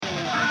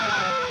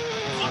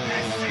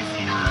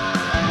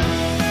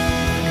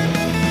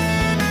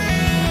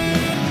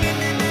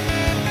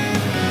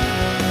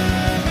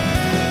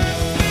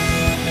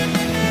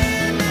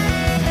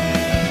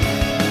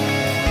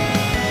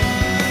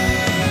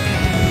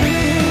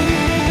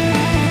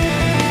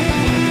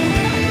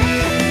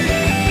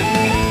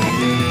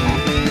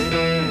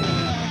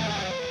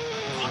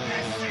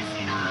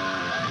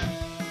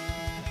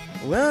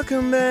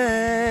Welcome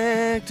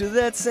back to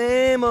that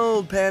same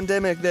old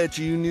pandemic that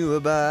you knew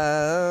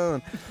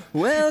about.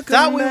 Welcome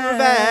Thought we back.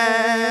 were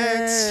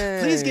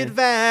vaxxed. Please get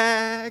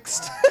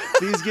vaxxed.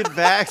 Please get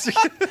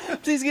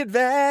vaxxed. Please get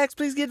vaxxed.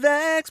 Please get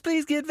vaxxed.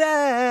 Please get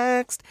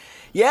vaxxed.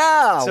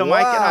 Yeah. So wow.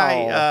 Mike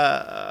and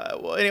I,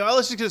 well, anyway,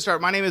 let's just get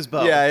started. My name is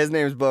Bo. Yeah, his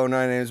name's Bo.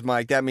 My name's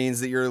Mike. That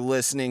means that you're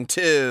listening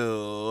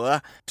to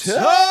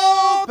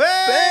Tope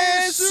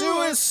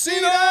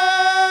Suicida.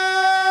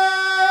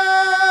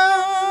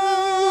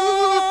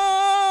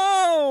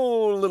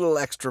 Little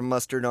extra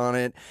mustard on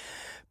it.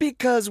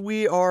 Because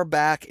we are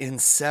back in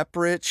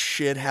separate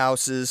shit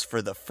houses for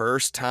the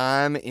first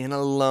time in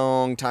a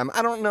long time.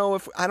 I don't know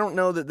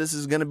that this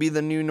is going to be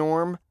the new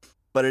norm,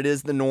 but it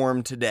is the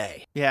norm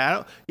today.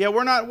 Yeah,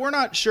 we're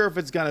not sure if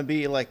it's gonna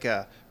be like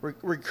a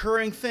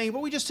recurring thing,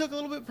 but we just took a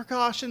little bit of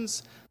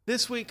precautions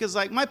this week because,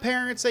 like, my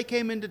parents, they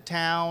came into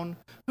town.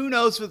 Who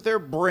knows what they're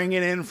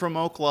bringing in from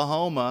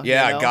Oklahoma?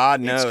 Yeah, you know?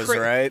 God It's knows,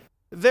 right?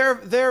 They're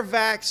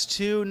vaxxed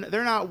too.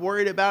 They're not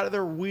worried about it.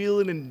 They're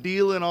wheeling and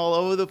dealing all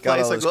over the Got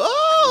place. all Like, those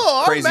oh,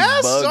 our crazy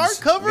masks bugs. aren't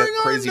covering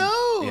Got crazy, our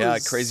nose. Yeah,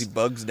 crazy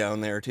bugs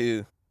down there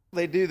too.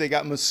 They do. They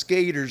got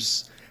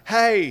mosquitoes.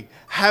 Hey,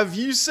 have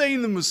you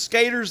seen the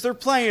mosquitoes? They're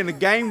playing a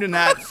game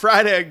tonight,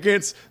 Friday,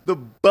 against the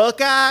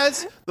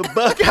Buckeyes. The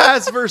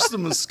Buckeyes versus the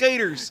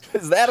mosquitoes.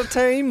 Is that a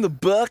team? The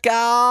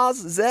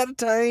Buckeyes? Is that a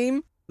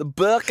team? The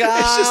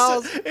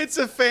Buckeyes? It's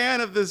a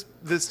fan of this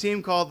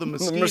team called the The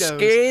Mosquitoes.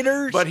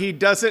 Mosquitoes? But he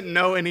doesn't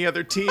know any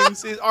other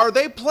teams. Are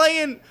they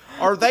playing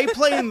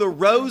the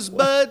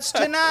Rosebuds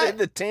tonight?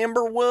 The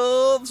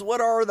Timberwolves? What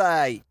are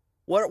they?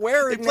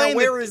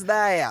 Where is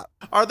that?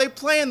 Are they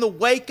playing the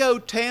Waco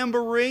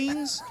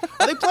Tambourines?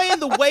 Are they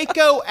playing the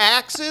Waco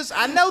Axes?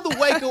 I know the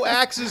Waco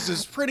Axes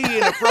is pretty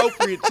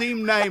inappropriate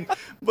team name,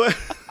 but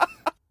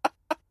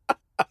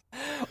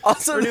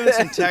Also, we're doing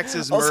some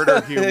Texas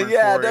murder humor.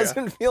 Yeah, for it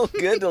doesn't feel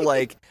good to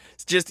like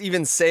just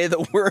even say the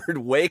word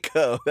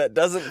Waco. That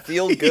doesn't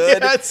feel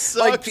good. Yeah, it sucks.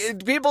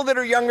 Like people that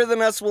are younger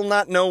than us will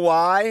not know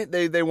why.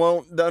 They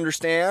won't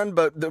understand.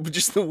 But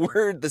just the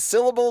word, the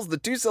syllables, the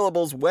two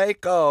syllables,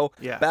 Waco,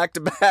 Yeah. back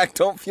to back,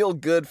 don't feel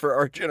good for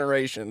our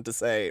generation to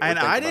say. or And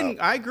think I about. didn't.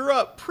 I grew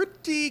up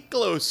pretty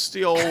close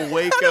to old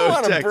Waco, I don't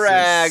want to Texas.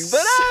 brag, but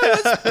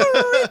I was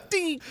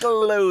pretty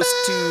close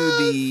to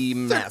the 30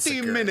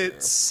 massacre.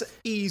 minutes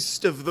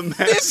east of the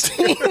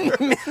massacre.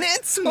 15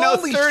 minutes? No,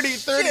 Holy 30, shit.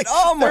 30,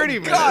 Oh my 30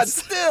 God,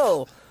 minutes.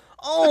 still.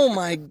 Oh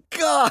my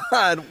God.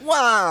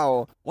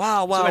 Wow.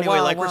 Wow, wow, So anyway,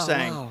 wow, like wow, we're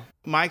saying, wow.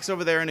 Mike's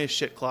over there in his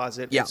shit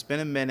closet. Yeah. It's been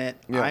a minute.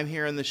 Yeah. I'm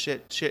here in the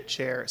shit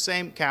chair.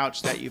 Same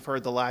couch that you've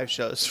heard the live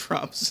shows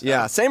from. So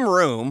Yeah, same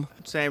room.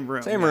 Same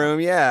room. Same yeah. room,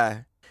 yeah.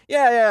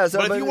 Yeah. So,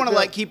 But if you want to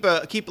like keep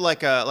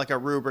like a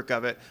rubric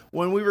of it,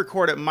 when we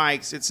record at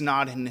Mike's, it's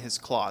not in his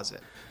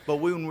closet. But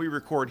when we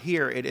record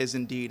here, it is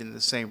indeed in the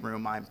same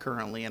room I'm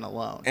currently in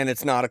alone. And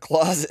it's not a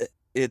closet.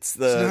 It's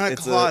not a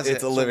closet, it's a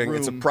it's a living.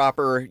 It's a room.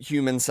 proper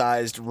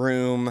human-sized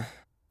room.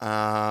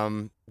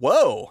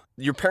 Whoa.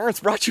 Your parents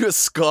brought you a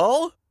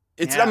skull?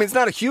 It's Yeah. I mean it's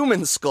not a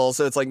human skull,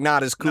 so it's like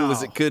not as cool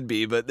as No. it could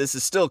be, but this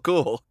is still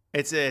cool.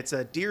 It's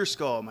a deer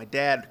skull. My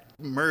dad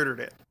murdered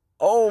it.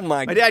 Oh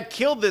my My dad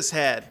killed this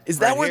head. Is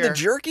that right where here. the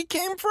jerky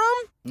came from?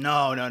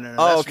 No. Oh, That's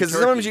from because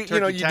sometimes Turkey,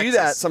 you do Texas.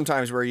 that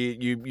sometimes where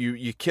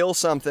you kill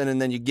something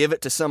and then you give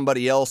it to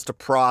somebody else to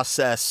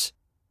process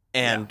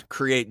and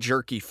create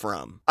jerky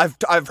from.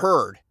 I've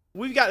heard.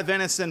 We've got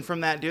venison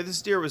from that deer.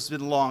 This deer has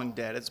been long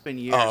dead. It's been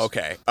years. Oh,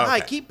 okay. I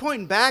Okay. keep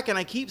pointing back and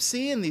I keep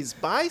seeing these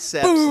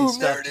biceps Boom, and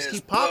stuff there it just is.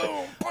 keep popping.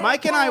 Boom, boom,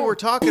 Mike and I were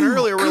talking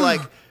earlier. We're like,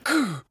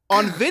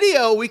 on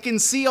video, we can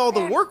see all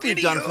the work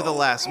we've done for the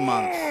last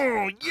month.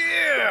 Oh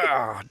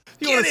yeah.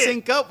 If you want to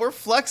sync up, we're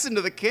flexing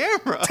to the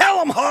camera. Tell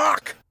him,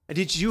 Hawk.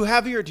 Do you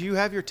have your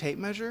tape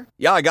measure?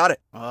 Yeah, I got it.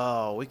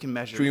 Oh, we can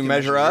measure. Should we can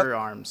measure up? your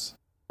arms?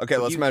 Okay,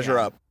 let's You measure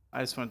can. up. I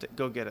just want to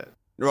go get it.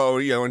 Oh,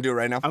 you want to do it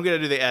right now? I'm gonna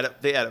do the edit.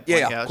 The edit. Yeah,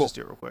 point. yeah, Let's cool. just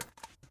do it real quick.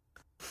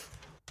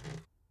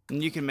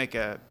 And you can make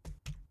a.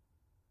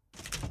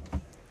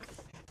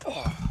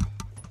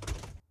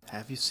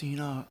 Have you seen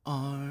our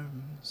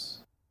arms?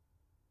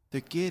 They're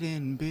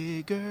getting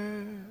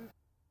bigger.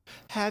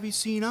 Have you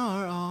seen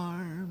our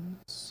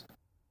arms?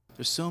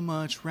 They're so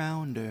much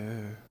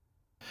rounder.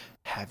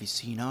 Have you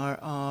seen our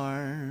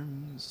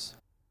arms?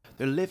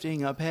 They're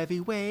lifting up heavy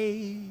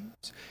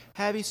weights.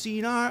 Have you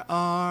seen our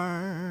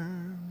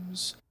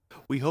arms?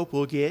 We hope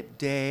we'll get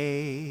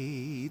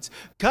dates,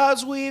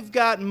 'cause we've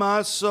got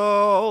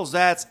muscles,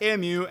 that's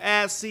muscles,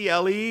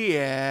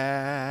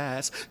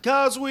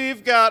 'cause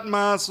we've got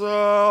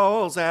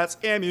muscles, that's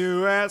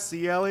muscles.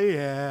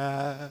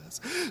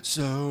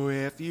 So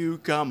if you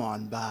come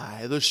on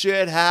by the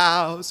shit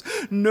house,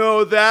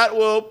 know that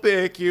we'll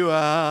pick you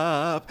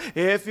up.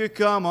 If you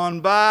come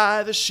on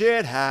by the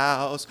shit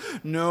house,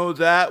 know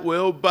that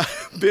we'll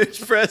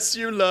bitch press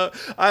you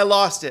love. I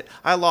lost it,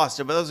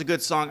 but that was a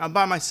good song. I'm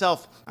by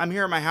myself. I'm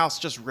here in my house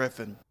just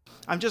riffing.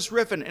 I'm just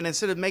riffing, and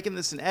instead of making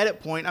this an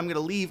edit point, I'm going to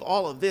leave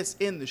all of this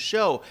in the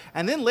show.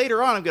 And then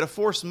later on, I'm going to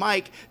force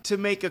Mike to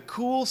make a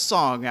cool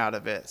song out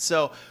of it.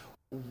 So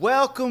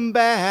Welcome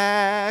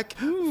back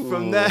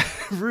from that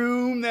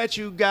room that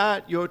you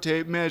got your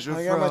tape measure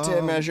I from. got my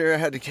tape measure. I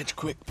had to catch a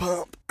quick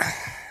pump.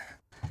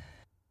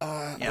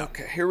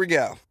 Okay, here we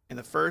go. In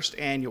the first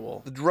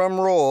annual. The drum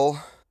roll.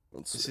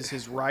 This is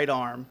his right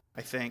arm,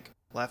 I think.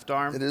 Left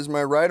arm? It is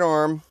my right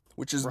arm,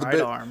 which is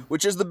arm.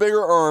 which is the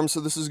bigger arm, so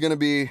this is going to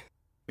be...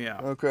 Yeah.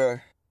 Okay.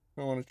 I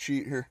don't want to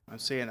cheat here. I'm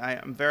seeing,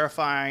 I'm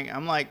verifying.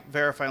 I'm like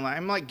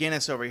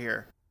Guinness over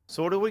here.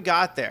 So what do we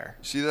got there?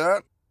 See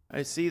that?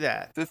 I see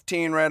that.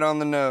 15 right on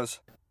the nose.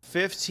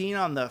 15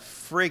 on the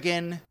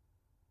friggin'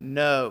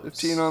 nose.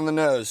 15 on the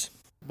nose.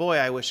 Boy,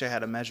 I wish I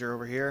had a measure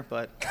over here,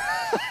 but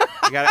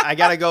I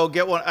gotta go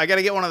get one. I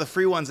gotta get one of the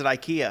free ones at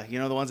IKEA. You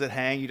know, the ones that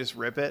hang, you just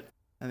rip it,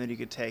 and then you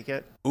could take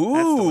it. Ooh.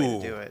 That's the way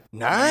to do it.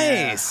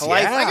 Nice. Yeah.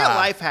 I got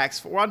life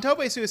hacks. We're on Tope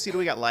Suicida.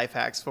 We got life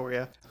hacks for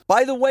you.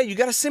 By the way, you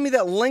got to send me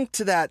that link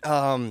to that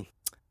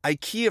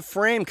IKEA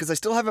frame, because I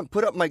still haven't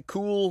put up my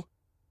cool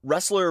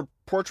wrestler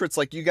portraits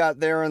like you got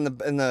there in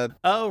the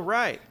Oh,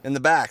 right. in the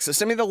back. So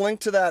send me the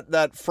link to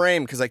that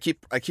frame, because I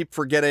keep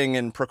forgetting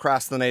and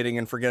procrastinating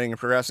and forgetting and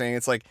procrastinating.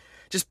 It's like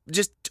just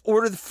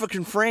order the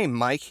fucking frame,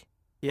 Mike.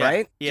 Yeah.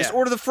 Right? Yeah. Just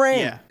order the frame.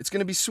 Yeah. It's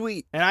gonna be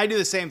sweet. And I do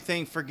the same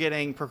thing,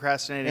 forgetting,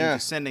 procrastinating, Yeah.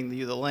 just sending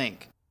you the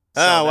link.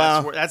 Oh,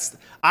 wow.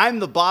 I'm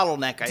the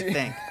bottleneck, I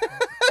think.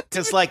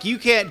 Because like you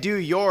can't do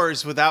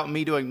yours without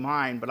me doing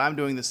mine, but I'm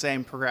doing the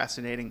same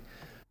procrastinating.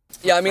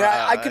 Yeah, I mean,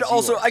 I could as you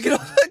also, are. I could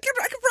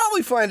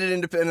probably find it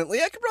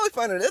independently. I could probably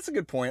find it. That's a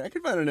good point. I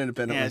could find it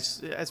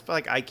independently. Yeah, it's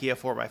like IKEA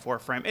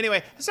 4x4 frame.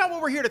 Anyway, that's not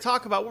what we're here to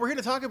talk about. What we're here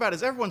to talk about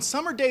is everyone's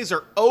summer days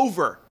are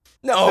over.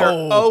 No.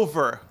 They're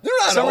over. They're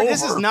not over.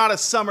 This is not a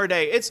summer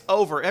day. It's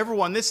over.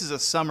 Everyone, this is a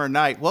summer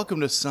night.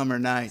 Welcome to Summer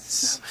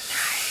Nights.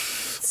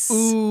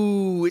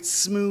 Ooh, it's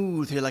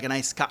smooth here like a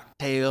nice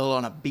cocktail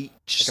on a beach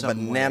Like a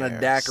somewhere. banana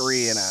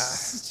daiquiri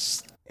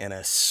and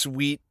a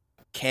sweet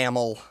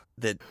camel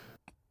that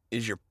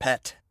is your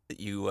pet that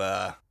you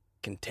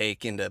can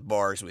take into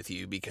bars with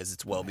you because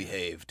it's well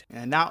behaved.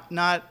 And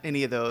not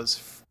any of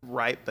those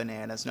ripe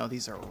bananas. No,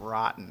 these are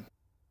rotten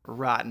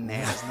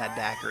bananas in that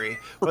daiquiri.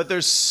 But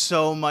there's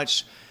so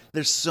much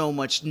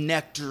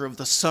nectar of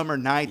the summer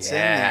nights in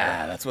there.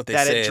 Yeah, that's what they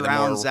that say. it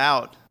drowns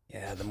out.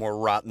 Yeah, the more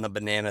rotten the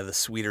banana, the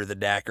sweeter the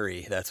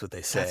daiquiri. That's what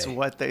they say. That's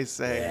what they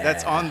say. Yeah.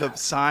 That's on the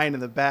sign in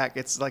the back.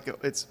 It's like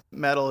it's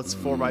metal. It's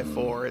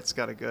 4x4. It's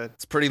got a good.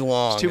 It's pretty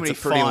long. There's too many it's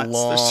a pretty fonts.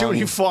 long. There's too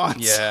many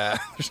fonts. Yeah.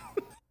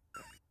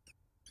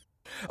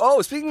 Oh,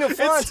 speaking of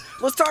fonts,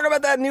 let's talk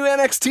about that new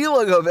NXT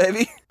logo,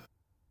 baby.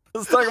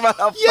 Let's talk about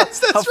how Yes,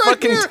 that's how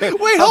right fucking here.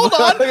 Wait, hold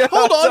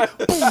on.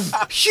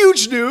 Boom.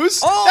 Huge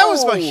news. Oh. That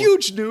was my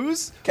huge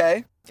news.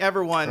 Okay.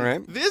 Everyone, All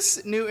right.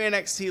 this new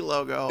NXT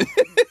logo.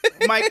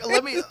 Mike,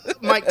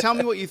 tell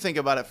me what you think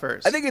about it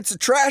first. I think it's a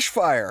trash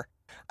fire.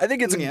 I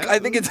think it's Yeah. I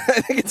think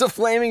it's a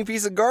flaming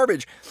piece of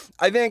garbage.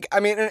 I mean,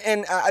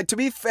 to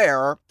be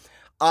fair,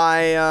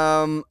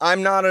 I'm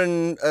not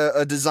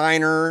a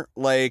designer.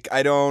 Like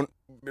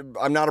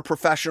I'm not a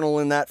professional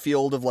in that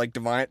field of like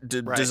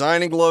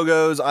designing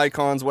logos,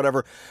 icons,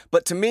 whatever.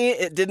 But to me,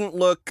 it didn't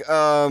look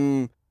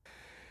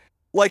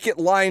like it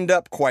lined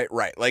up quite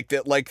right.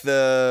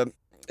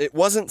 It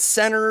wasn't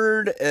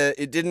centered.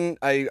 It didn't.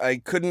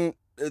 I couldn't.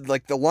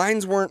 Like the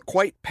lines weren't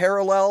quite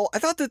parallel. I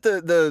thought that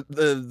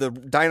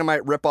the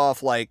Dynamite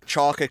ripoff like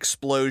chalk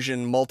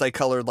explosion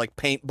multicolored like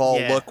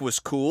paintball look was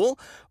cool,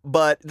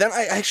 but then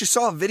I actually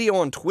saw a video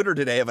on Twitter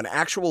today of an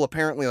actual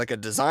apparently like a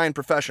design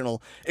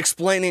professional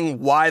explaining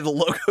why the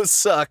logo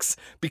sucks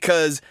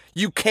because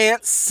you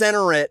can't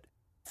center it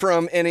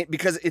from any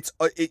because it's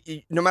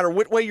no matter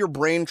what way your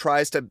brain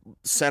tries to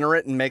center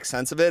it and make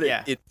sense of it,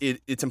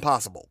 it's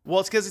impossible.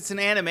 Well, it's because it's an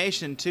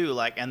animation too,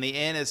 like, and the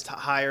N is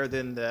higher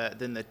than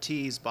the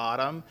T's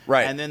bottom,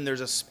 right? And then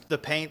there's the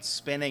paint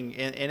spinning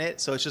in it,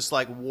 so it's just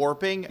like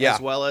warping as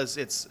well as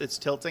it's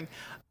tilting.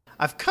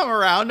 I've come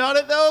around on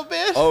it though a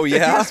bit. Oh yeah,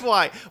 that's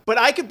why. But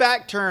I could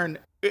back turn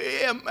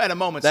at a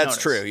moment's notice.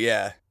 That's true.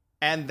 Yeah.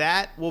 And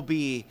that will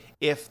be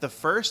if the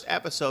first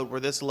episode where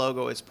this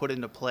logo is put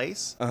into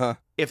place,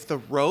 if the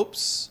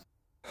ropes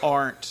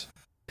aren't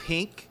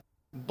pink,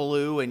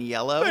 blue, and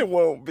yellow, they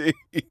won't be.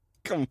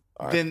 Come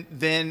on.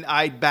 Then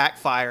I'd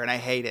backfire and I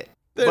hate it.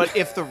 But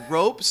if the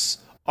ropes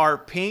are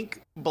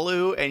pink,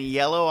 blue, and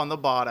yellow on the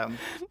bottom,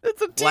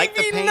 it's a TV like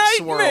the paint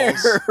nightmare.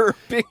 swirls,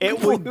 it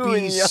would Blue be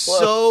and yellow.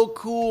 so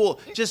cool.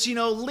 Just,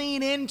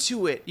 lean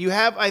into it. You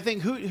have, I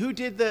think, who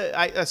did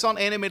I saw an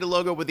animated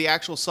logo with the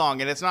actual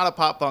song, and it's not a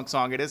pop punk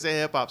song. It is a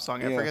hip hop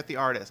song. I forget the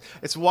artist.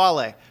 It's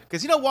Wale.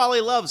 Because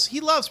Wale loves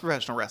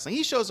professional wrestling.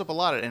 He shows up a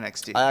lot at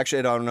NXT. I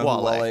actually don't know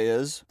who Wale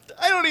is.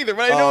 I don't either,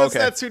 but I know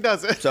that's who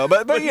does it. So,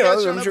 but he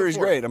has shown I'm up sure he's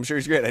before. great. I'm sure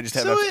he's great. I just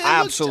have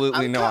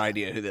absolutely no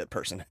idea who that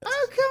person is. I'm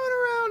coming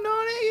around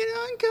on it.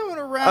 I'm coming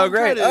around. Oh,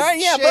 great. All right,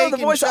 yeah, bro, the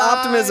voice of jive.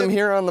 optimism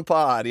here on the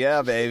pod.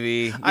 Yeah,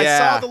 baby. I Yeah.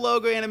 saw the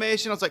logo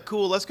animation. I was like,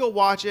 cool, let's go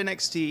watch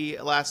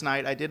NXT last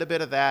night. I did a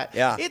bit of that.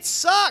 Yeah. It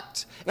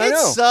sucked. I know.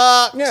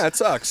 Sucked. Yeah, it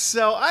sucks.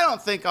 So I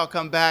don't think I'll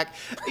come back,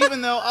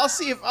 even though I'll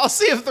see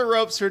if the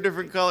ropes are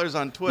different colors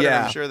on Twitter.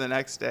 Yeah. I'm sure the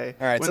next day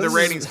All right, when so the this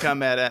ratings is-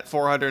 come at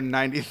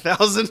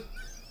 490,000.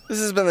 This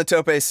has been the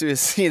Tope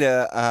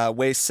Suicida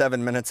waste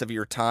 7 minutes of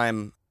your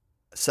time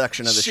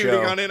section of the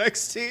Shooting show. on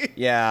NXT.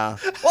 Yeah.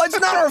 Well, it's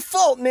not our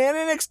fault, man.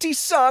 NXT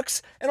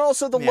sucks, and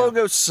also the Yeah.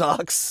 logo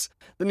sucks.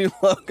 The new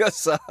logo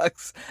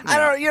sucks. I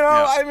Yeah, don't,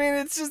 yeah. I mean,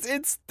 it's just,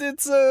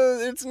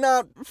 it's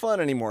not fun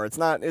anymore. It's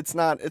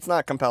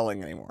not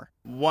compelling anymore.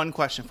 One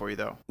question for you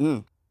though: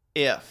 Mm.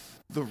 if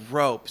the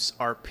ropes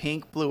are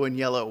pink, blue, and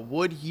yellow,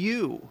 would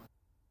you,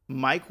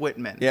 Mike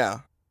Whitman,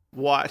 Yeah.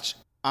 watch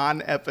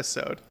on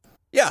episode?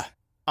 Yeah.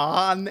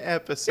 On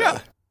episode. Yeah.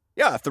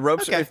 Yeah. If the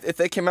ropes, Okay. if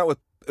they came out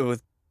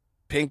with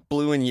pink,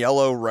 blue, and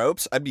yellow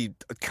ropes, I'd be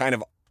kind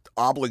of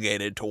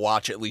obligated to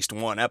watch at least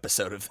one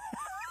episode of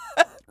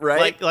that.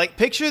 Right? Like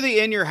picture the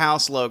In Your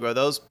House logo.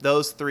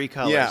 Those three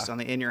colors Yeah. on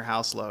the In Your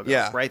House logo.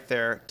 Yeah. Right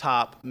there,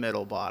 top,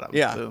 middle, bottom.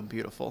 Yeah. Boom,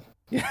 beautiful.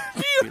 Yeah,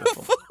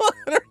 beautiful.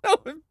 I don't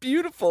know,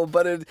 beautiful,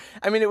 but it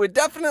would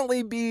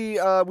definitely be.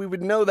 We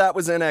would know that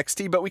was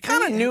NXT, but we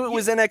kind of knew it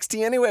was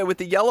NXT anyway with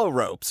the yellow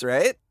ropes,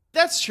 right?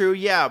 That's true,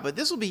 yeah, but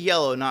this will be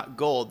yellow, not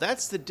gold.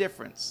 That's the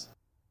difference.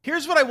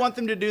 Here's what I want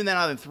them to do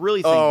now that I'm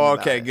really thinking Oh, about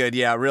okay, it. good.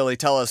 Yeah, really,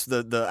 tell us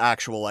the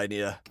actual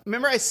idea.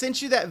 Remember, I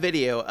sent you that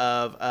video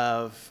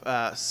of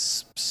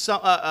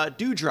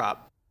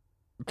Dewdrop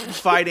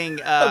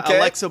fighting Okay.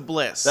 Alexa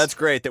Bliss. That's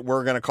great that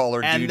we're gonna call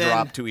her And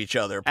Dewdrop then- to each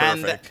other.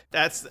 and Perfect.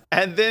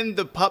 and then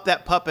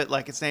that puppet,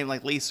 like its name,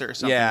 like Lisa or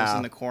something, Yeah. was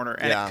in the corner,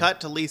 and Yeah. it cut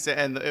to Lisa,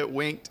 and it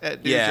winked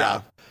at Yeah.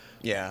 Dewdrop.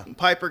 Yeah.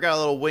 Piper got a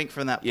little wink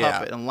from that Yeah.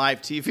 puppet on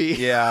live TV.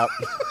 Yeah.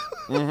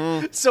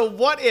 Mm-hmm. So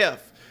what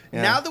if,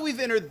 Yeah. now that we've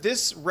entered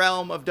this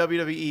realm of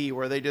WWE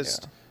where they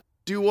just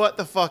do what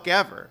the fuck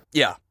ever,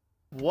 Yeah.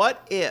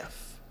 what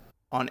if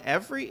on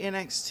every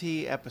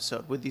NXT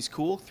episode with these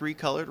cool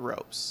 3-colored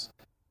ropes,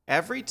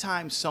 every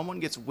time someone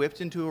gets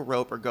whipped into a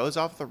rope or goes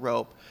off the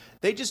rope,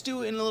 they just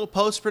do in a little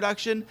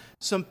post-production,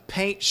 some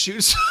paint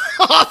shoots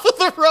off of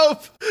the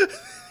rope.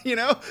 You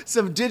know,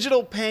 some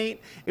digital paint.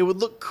 It would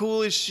look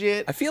cool as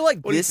shit. I feel like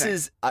What do you this think?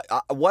 is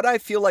what I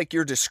feel like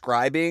you're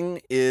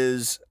describing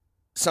is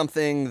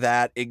something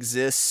that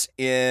exists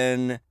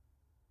in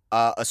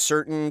a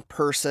certain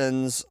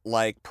person's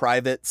like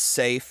private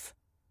safe.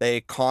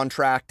 They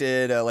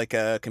contracted like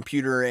a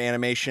computer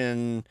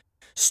animation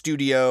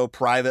studio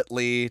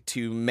privately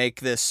to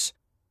make this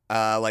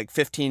like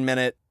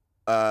 15-minute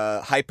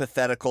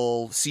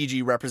hypothetical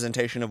CG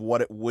representation of what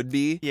it would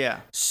be,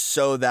 Yeah.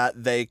 so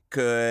that they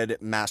could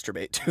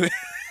masturbate to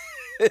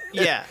it.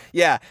 Yeah.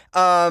 Yeah.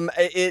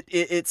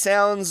 It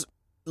sounds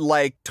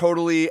like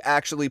totally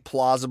actually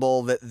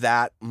plausible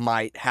that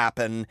might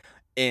happen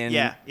in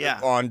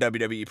on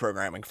WWE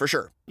programming for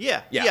sure.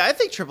 Yeah. Yeah. Yeah. I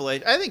think Triple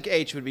H. I think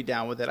H would be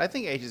down with it. I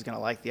think H is gonna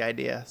like the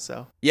idea.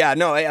 So. Yeah.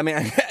 No. I mean,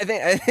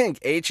 I think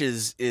H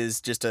is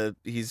just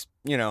he's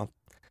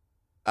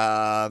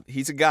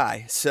a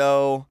guy.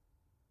 So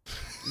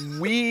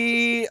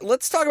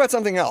let's talk about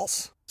something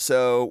else.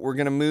 So we're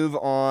gonna move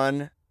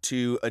on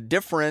to a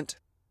different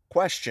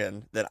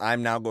question that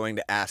I'm now going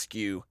to ask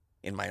you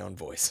in my own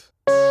voice.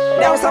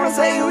 Now it's time to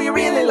say who you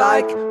really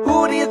like.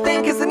 Who do you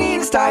think is the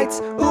neatest tights?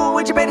 Who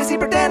would you pay to see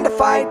pretend to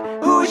fight?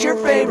 Who's your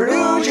favorite?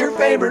 Who's your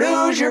favorite?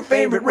 Who's your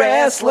favorite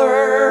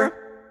wrestler?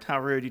 How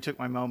rude! You took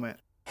my moment.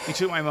 You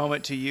took my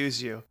moment to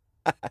use you.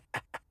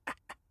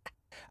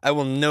 I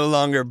will no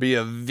longer be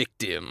a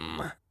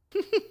victim.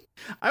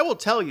 I will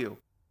tell you,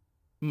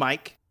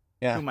 Mike,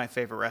 Yeah. who my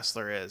favorite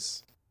wrestler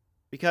is,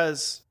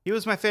 because he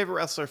was my favorite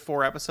wrestler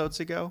 4 episodes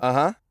ago.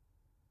 Uh-huh.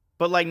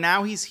 But like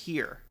now he's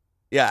here.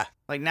 Yeah.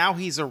 Like now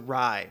he's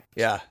arrived.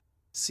 Yeah.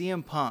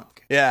 CM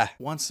Punk, Yeah.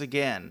 once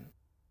again,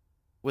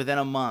 within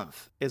a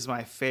month, is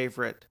my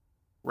favorite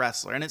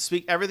wrestler, and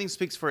everything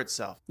speaks for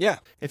itself. Yeah.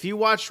 If you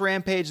watched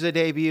Rampage the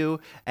debut,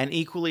 and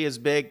equally as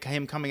big,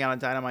 him coming out on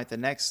Dynamite the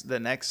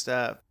next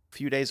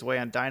few days away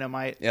on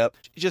Dynamite, Yep.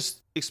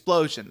 just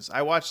explosions.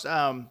 I watched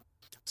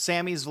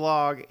Sammy's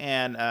vlog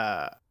and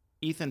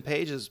Ethan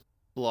Page's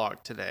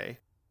vlog today,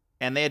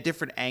 and they had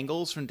different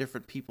angles from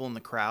different people in the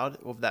crowd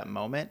of that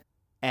moment,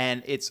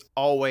 and it's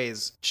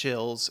always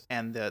chills,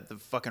 and the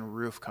fucking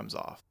roof comes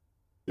off.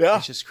 Yeah.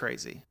 It's just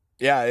crazy.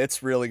 Yeah,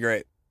 it's really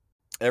great.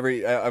 I've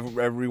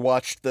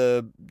rewatched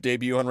the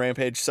debut on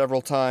Rampage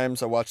several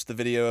times. I watched the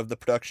video of the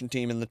production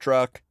team in the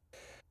truck.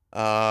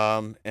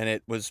 And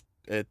it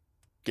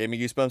gave me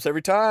goosebumps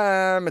every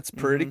time. It's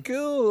pretty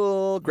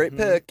cool. Great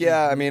pick.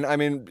 Yeah, I mean,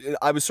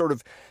 I was sort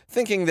of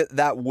thinking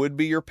that would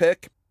be your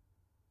pick.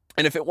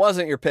 And if it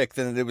wasn't your pick,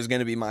 then it was going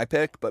to be my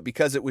pick. But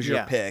because it was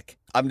your pick,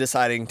 I'm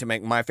deciding to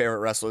make my favorite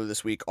wrestler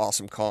this week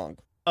Awesome Kong.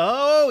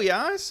 Oh,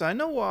 yes, I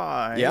know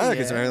why. Yeah,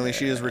 because apparently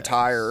she is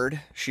retired.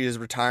 She is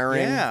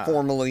retiring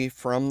formally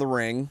from the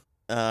ring,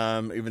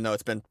 even though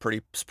it's been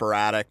pretty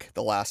sporadic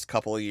the last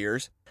couple of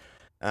years.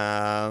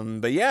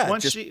 But yeah,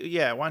 once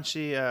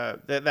she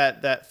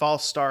that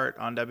false start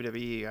on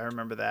WWE, I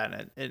remember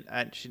that, and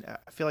I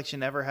feel like she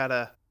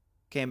never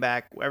came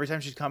back. Every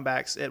time she'd come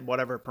back at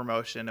whatever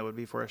promotion, it would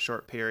be for a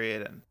short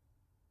period, and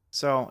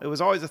so it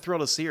was always a thrill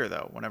to see her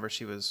though whenever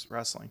she was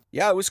wrestling.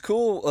 Yeah, it was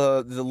cool.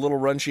 The little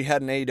run she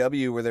had in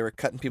AEW where they were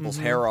cutting people's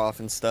hair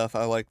off and stuff.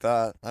 I like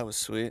that. That was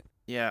sweet.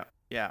 Yeah.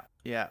 Yeah.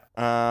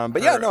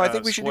 But yeah, no, I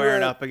think we should do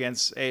squaring it up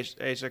against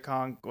Aisha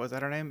Kong. Was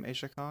that her name?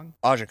 Aisha Kong?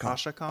 Aja Kong.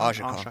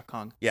 Asha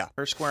Kong. Yeah.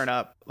 Her squaring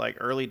up like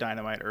early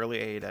Dynamite, early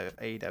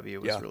AEW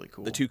was really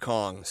cool. The two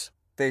Kongs.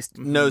 Faced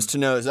nose to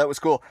nose. That was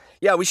cool.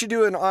 Yeah, we should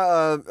do an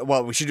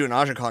we should do an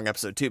Aja Kong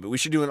episode too, but we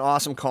should do an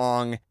Awesome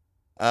Kong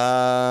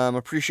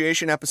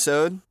appreciation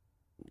episode.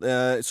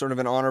 Sort of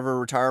in honor of her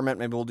retirement.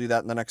 Maybe we'll do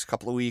that in the next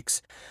couple of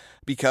weeks.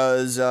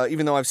 Because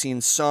even though I've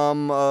seen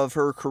some of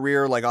her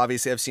career, like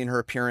obviously I've seen her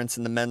appearance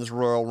in the Men's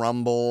Royal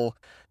Rumble.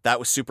 That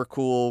was super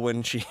cool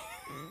when she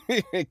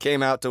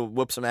came out to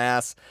whoop some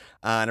ass.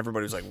 And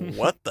everybody was like,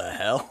 what the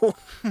hell?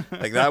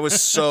 Like, that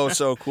was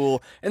so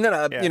cool. And then,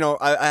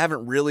 I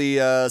haven't really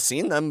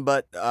seen them,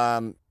 but,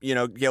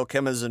 Gail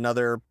Kim is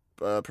another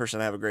person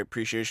I have a great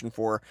appreciation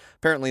for.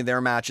 Apparently their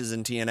matches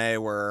in TNA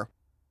were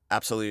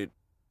absolute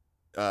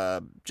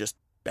just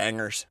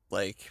bangers.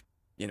 Like,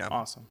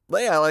 awesome.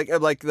 But yeah,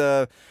 like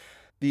the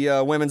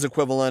women's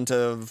equivalent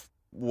of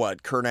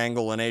what Kurt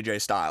Angle and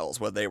AJ Styles,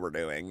 what they were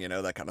doing,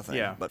 that kind of thing.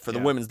 Yeah. But for the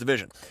women's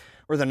division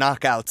or the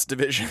Knockouts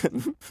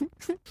division.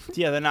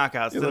 Yeah, the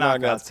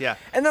Knockouts. Yeah.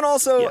 And then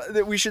also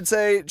that we should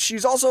say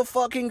she's also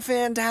fucking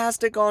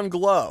fantastic on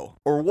Glow,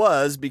 or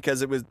was,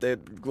 because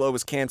Glow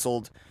was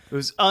canceled. It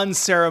was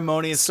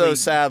unceremoniously so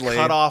sadly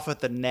cut off at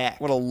the neck.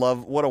 What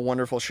a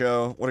wonderful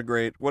show. What a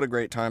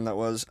great time that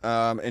was.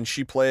 And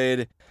she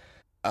played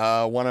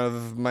one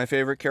of my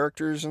favorite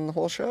characters in the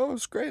whole show. It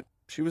was great.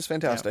 She was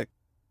fantastic.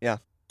 Yeah.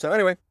 So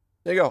anyway,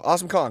 there you go.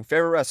 Awesome Kong,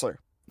 favorite wrestler.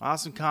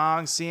 Awesome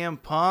Kong,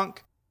 CM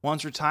Punk.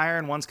 One's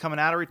retiring, one's coming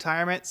out of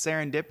retirement.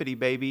 Serendipity,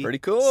 baby. Pretty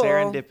cool.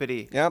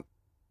 Serendipity. Yep.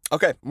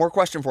 Okay, more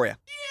question for you.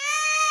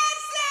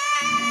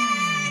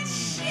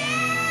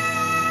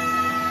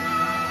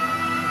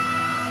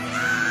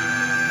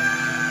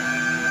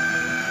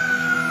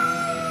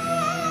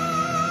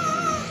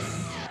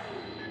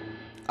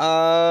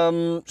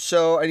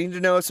 So I need to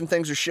know if some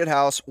things are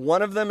shithouse.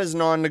 One of them is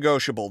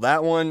non-negotiable.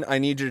 That one I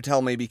need you to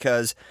tell me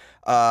because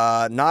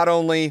not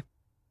only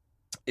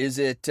is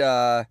it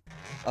a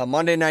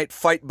Monday Night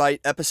Fight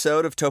Bite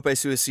episode of Tope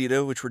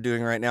Suicida, which we're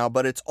doing right now,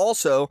 but it's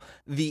also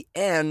the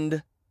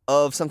end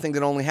of something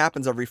that only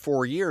happens every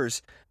 4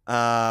 years,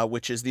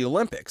 which is the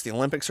Olympics. The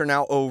Olympics are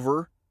now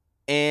over,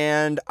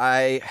 and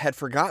I had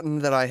forgotten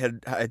that I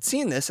had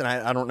seen this, and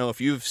I don't know if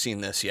you've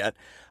seen this yet.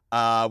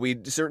 We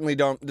certainly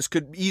don't. This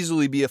could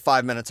easily be a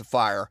 5 minutes of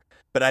fire,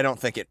 but I don't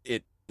think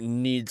it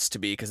needs to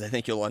be, because I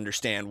think you'll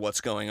understand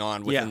what's going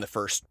on within the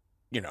first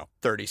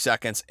 30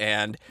 seconds,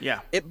 and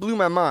it blew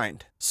my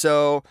mind.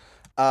 So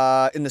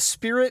in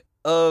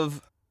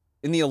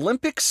the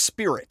Olympic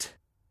spirit,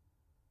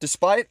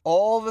 despite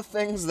all the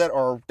things that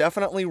are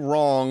definitely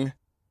wrong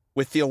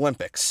with the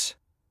Olympics,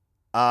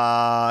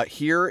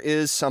 here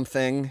is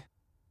something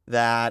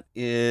that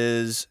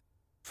is,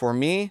 for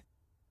me,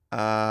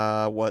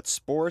 what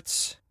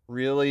sports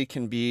really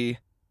can be.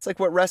 It's like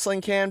what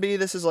wrestling can be.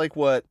 This is like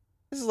what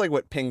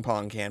ping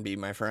pong can be,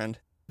 my friend.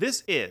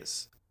 This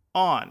is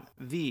on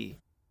the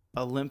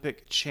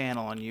Olympic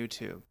channel on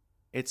YouTube.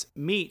 It's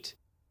Meet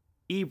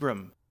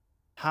Ibrahim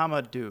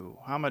Hamato.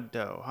 I don't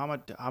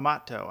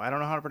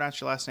know how to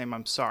pronounce your last name.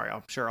 I'm sorry.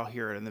 I'm sure I'll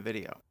hear it in the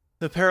video.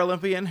 The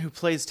Paralympian who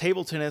plays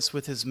table tennis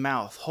with his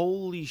mouth.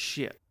 Holy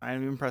shit. I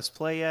haven't even pressed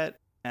play yet,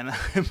 and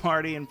I'm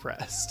already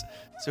impressed.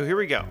 So here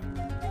we go.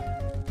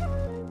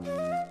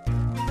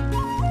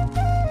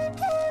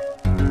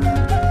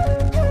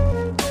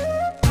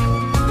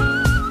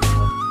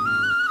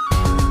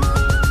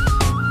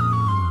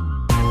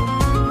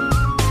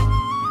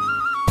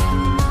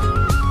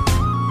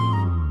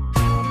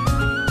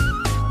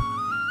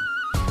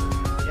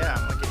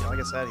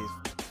 Said he's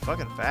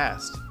fucking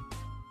fast.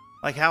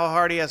 Like how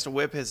hard he has to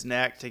whip his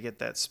neck to get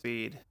that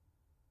speed.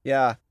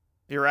 Yeah,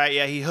 you're right.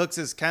 Yeah, he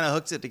kind of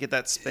hooks it to get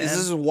that spin. This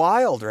is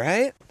wild,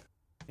 right?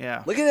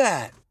 Yeah, look at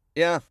that.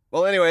 Yeah.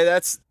 Well, anyway,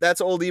 that's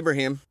old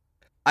Ibrahim.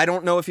 I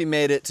don't know if he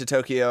made it to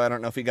Tokyo. I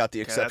don't know if he got the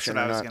exception.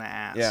 That's what I was gonna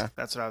ask. Yeah,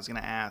 that's what I was gonna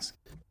ask.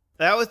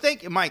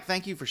 Mike.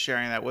 Thank you for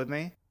sharing that with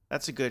me.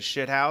 That's a good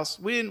shit house.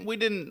 We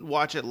didn't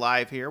watch it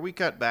live here. We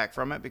cut back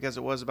from it because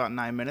it was about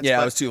 9 minutes.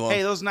 Yeah, it was too long.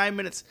 Hey, those 9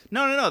 minutes.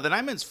 No. The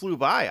 9 minutes flew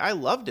by. I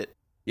loved it.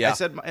 Yeah. I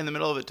said in the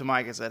middle of it to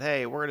Mike, I said,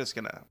 hey, I'm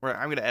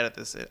gonna edit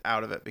this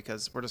out of it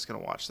because we're just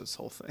gonna watch this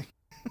whole thing.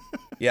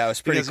 Yeah, it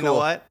was pretty cool. You know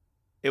what?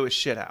 It was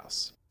shit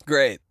house.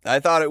 Great. I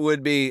thought it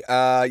would be.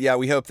 Yeah,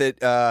 we hope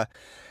that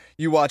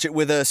you watch it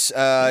with us.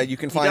 You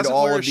can find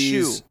all of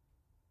these. Shoe.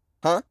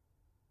 Huh?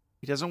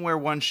 He doesn't wear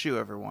one shoe,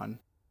 everyone.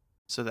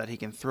 So that he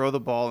can throw the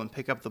ball and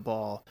pick up the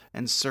ball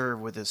and serve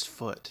with his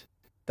foot.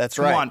 That's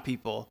right. Come on,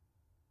 people.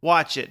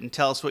 Watch it and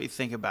tell us what you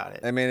think about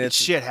it. I mean, it's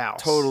shit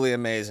house. Totally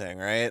amazing,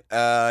 right?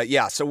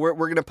 Yeah, so we're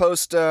going to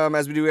post,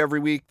 as we do every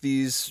week,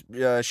 these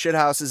shit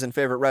houses and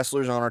favorite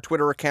wrestlers on our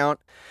Twitter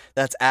account.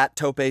 That's at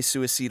Tope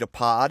Suicida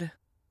Pod.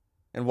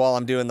 And while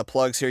I'm doing the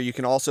plugs here, you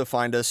can also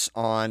find us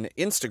on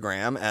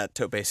Instagram at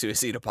Tope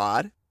Suicida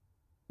Pod.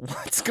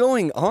 What's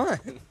going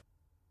on?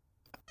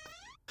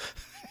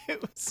 It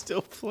was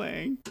still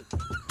playing.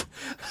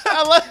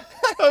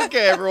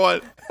 Okay,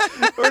 everyone.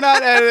 We're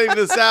not editing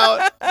this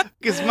out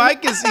because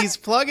Mike he's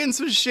plugging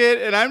some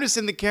shit, and I'm just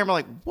in the camera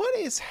like, what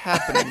is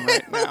happening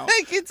right now?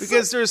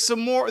 Because there's some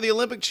more. The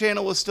Olympic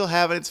Channel was still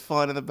having its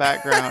fun in the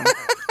background.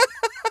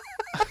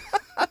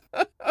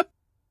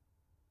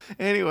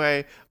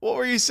 Anyway, what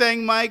were you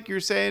saying, Mike? You're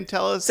saying,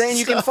 tell us. Saying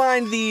you can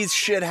find these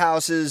shit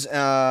houses,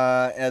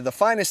 the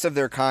finest of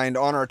their kind,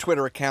 on our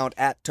Twitter account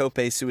at Tope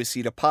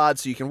Suicida Pod,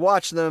 so you can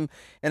watch them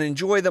and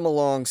enjoy them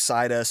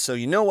alongside us, so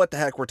you know what the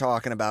heck we're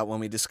talking about when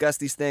we discuss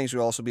these things.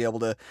 We'll also be able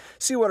to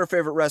see what our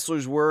favorite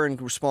wrestlers were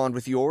and respond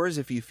with yours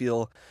if you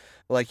feel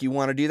like you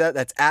want to do that.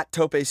 That's at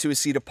Tope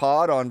Suicida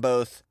Pod on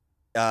both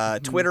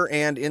Twitter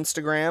and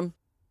Instagram.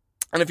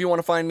 And if you want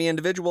to find me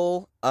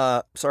individually,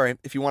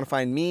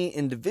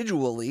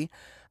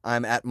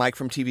 I'm at Mike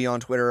from TV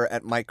on Twitter,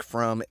 at Mike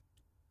from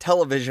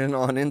Television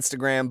on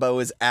Instagram. Bo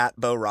is at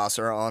Bo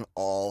Rosser on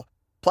all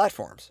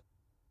platforms.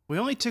 We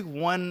only took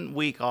 1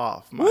 week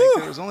off, Mike. Woo!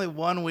 There was only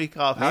 1 week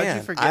off. How did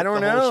you forget? I don't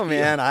the whole know, spiel?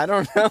 man. I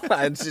don't know.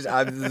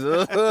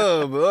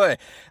 Oh boy.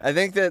 I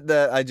think that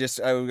I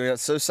got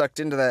so sucked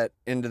into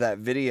that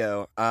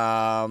video.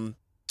 But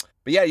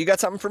yeah, you got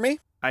something for me?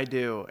 I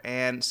do.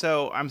 And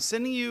so I'm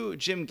sending you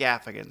Jim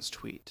Gaffigan's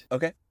tweet.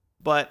 Okay.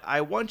 But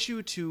I want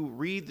you to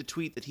read the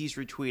tweet that he's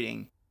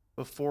retweeting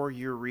before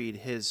you read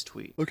his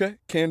tweet. Okay,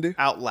 can do.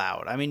 Out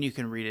loud. I mean, you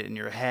can read it in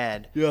your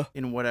head. Yeah.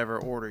 In whatever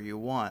order you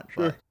want.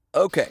 Sure.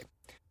 Okay.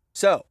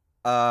 So,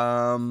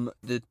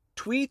 the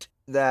tweet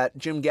that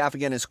Jim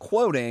Gaffigan is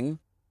quoting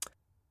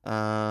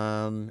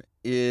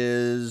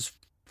is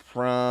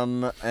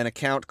from an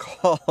account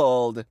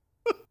called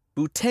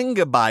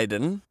Butenga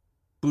Biden.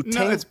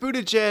 No, it's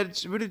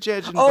Buttigieg and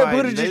Biden.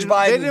 Buttigieg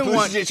Biden. They didn't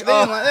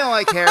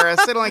like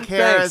Harris. They don't like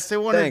Harris. They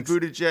wanted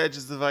Buttigieg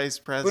as the vice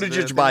president.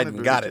 Buttigieg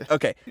Biden. Got it.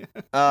 Okay.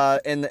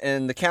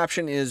 And the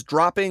caption is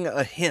dropping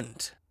a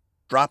hint.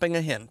 Dropping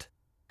a hint.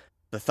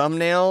 The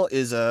thumbnail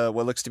is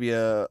what looks to be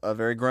a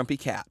very grumpy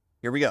cat.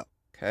 Here we go.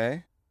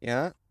 Okay.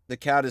 Yeah. The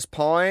cat is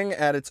pawing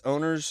at its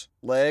owner's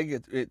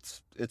leg.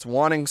 It's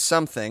wanting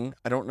something.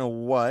 I don't know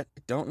what.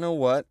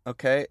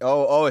 Okay.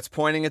 Oh, it's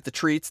pointing at the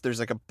treats. There's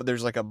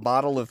like a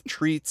bottle of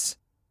treats.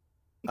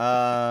 Jim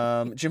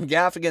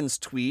Gaffigan's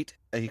tweet.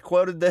 He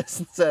quoted this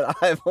and said,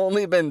 "I've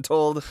only been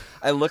told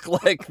I look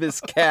like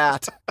this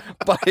cat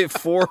by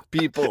 4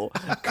 people.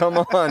 Come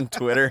on,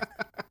 Twitter."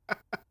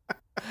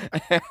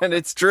 And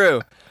it's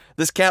true.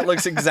 This cat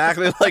looks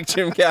exactly like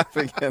Jim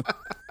Gaffigan.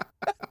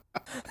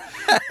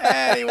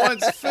 And he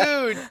wants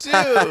food too.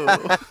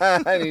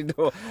 I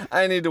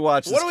need to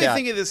watch this cat. What do we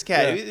think of this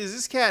cat? Yeah. Is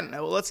this cat?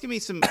 Well, I'll give you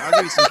some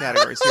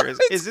categories here.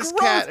 Is this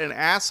cat an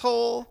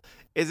asshole?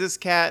 Is this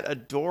cat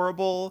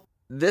adorable?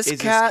 Is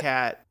this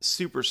cat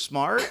super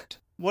smart?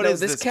 What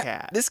is this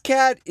cat? This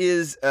cat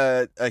is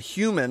a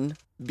human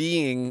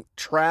being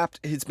trapped.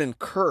 It's been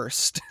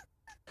cursed,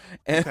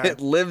 and it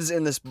lives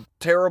in this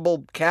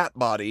terrible cat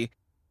body.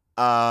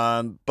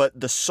 But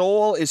the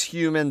soul is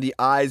human. The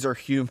eyes are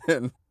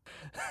human.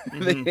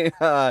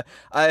 I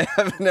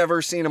have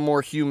never seen a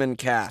more human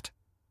cat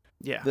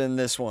than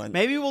this one.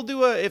 Maybe we'll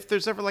do if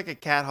there's ever like a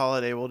cat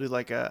holiday, we'll do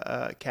like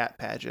a cat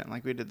pageant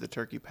like we did the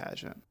turkey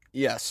pageant.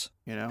 Yes.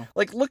 You know?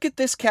 Like, look at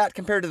this cat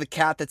compared to the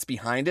cat that's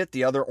behind it,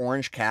 the other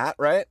orange cat,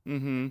 right?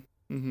 Mm-hmm.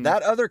 Mm-hmm.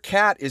 That other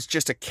cat is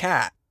just a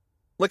cat.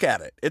 Look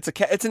at it. It's a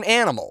cat. It's an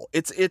animal.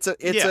 It's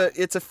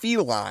a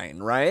feline,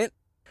 right?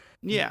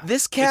 Yeah.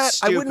 This cat,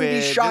 I wouldn't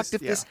be shocked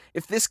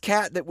if this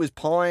cat that was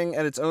pawing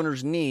at its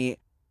owner's knee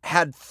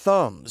had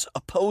thumbs,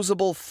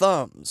 opposable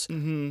thumbs.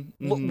 Mm-hmm,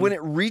 mm-hmm. When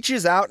it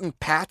reaches out and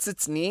pats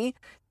its knee,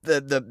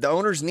 the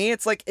owner's knee,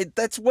 it's like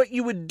that's what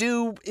you would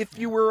do if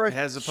you were a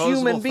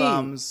human being.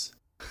 Thumbs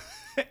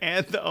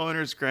and the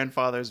owner's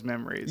grandfather's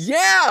memories. Yeah,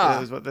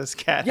 that is what this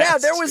cat. Yeah,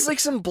 has there was like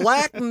some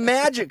black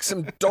magic,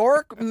 some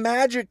dark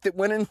magic that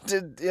went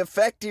into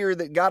effect here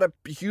that got a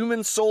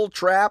human soul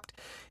trapped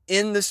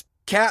in this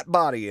cat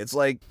body. It's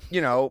like,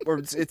 or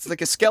it's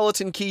like a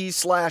skeleton key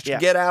 /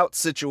 get out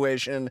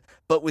situation,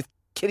 but with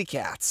kitty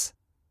cats.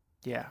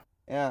 Yeah.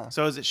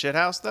 So is it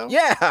shithouse though?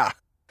 Yeah.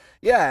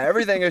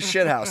 Everything is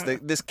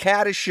shithouse. This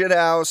cat is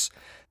shithouse.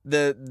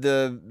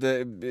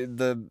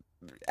 The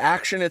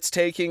action it's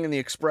taking and the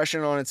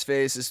expression on its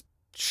face is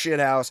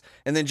shithouse.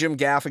 And then Jim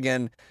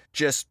Gaffigan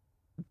just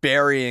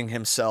burying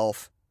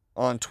himself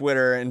on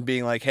Twitter and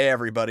being like, "Hey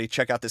everybody,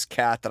 check out this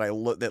cat that I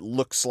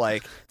look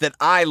like."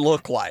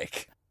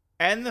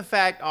 And the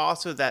fact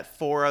also that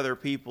 4 other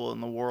people in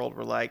the world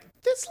were like,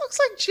 "This looks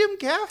like Jim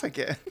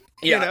Gaffigan."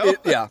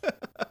 Yeah.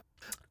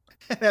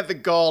 And had the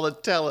gall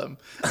to tell him,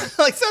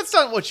 like, that's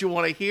not what you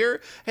want to hear.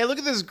 Hey, look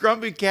at this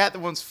grumpy cat that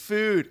wants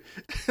food.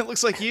 It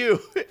looks like you,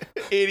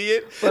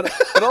 idiot. But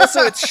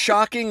also it's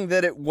shocking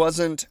that it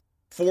wasn't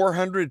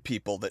 400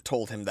 people that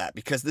told him that,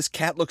 because this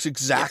cat looks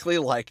exactly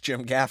like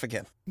Jim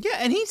Gaffigan. Yeah,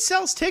 and he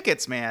sells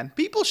tickets, man.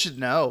 People should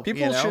know.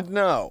 People should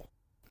know.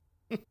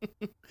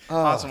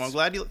 Awesome. I'm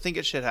glad you think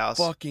it's shithouse.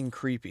 Fucking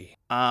creepy.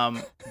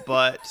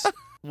 But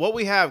what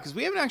we have, because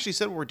we haven't actually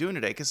said what we're doing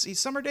today, because these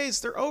summer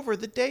days, they're over.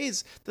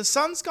 The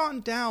sun's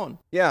gone down.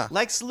 Yeah.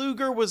 Lex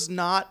Luger was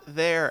not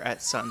there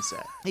at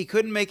sunset. He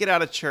couldn't make it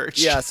out of church.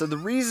 Yeah, so the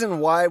reason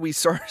why we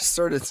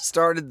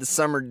started the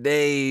Summer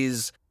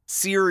Days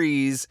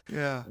series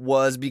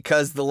was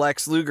because the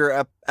Lex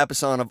Luger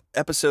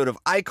episode of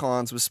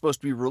Icons was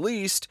supposed to be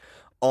released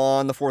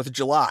on the 4th of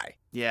July.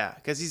 Yeah,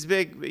 because he's a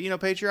big,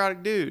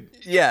 patriotic dude.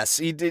 Yes,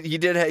 he did.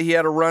 He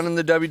had a run in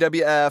the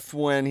WWF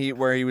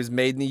where he was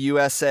made in the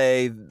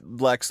USA,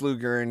 Lex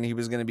Luger, and he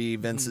was going to be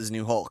Vince's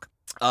new Hulk.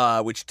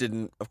 Which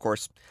didn't, of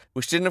course,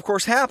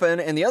 happen.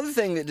 And the other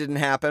thing that didn't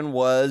happen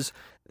was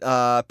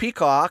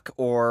Peacock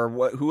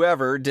or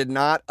whoever did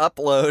not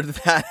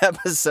upload that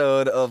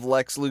episode of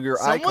Lex Luger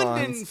Icons.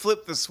 Someone didn't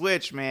flip the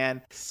switch,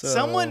 man.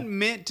 Someone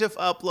meant to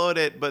upload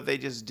it, but they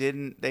just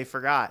didn't. They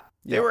forgot.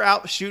 They were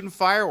out shooting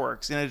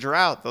fireworks in a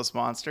drought, those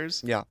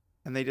monsters. Yeah.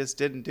 And they just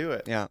didn't do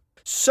it. Yeah.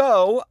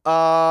 So,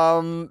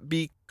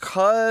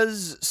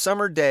 because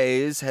Summer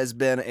Days has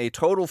been a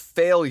total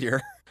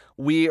failure,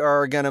 we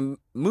are going to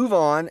move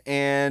on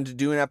and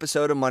do an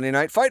episode of Monday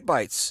Night Fight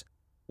Bites,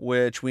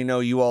 which we know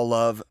you all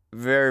love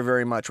very,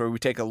 very much, where we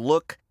take a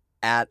look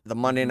at the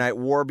Monday Night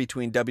War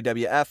between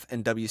WWF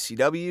and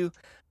WCW,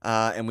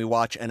 and we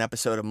watch an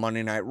episode of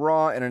Monday Night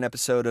Raw and an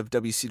episode of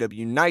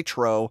WCW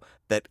Nitro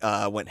that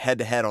went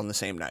head-to-head on the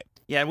same night.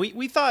 Yeah, and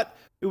we thought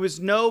it was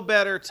no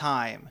better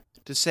time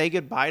to say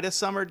goodbye to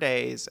summer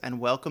days and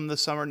welcome the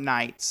summer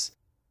nights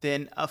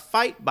than a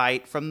fight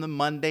bite from the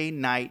Monday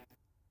Night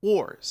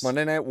Wars.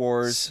 Monday Night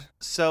Wars.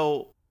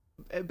 So,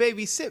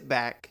 baby, sit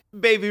back.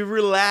 Baby,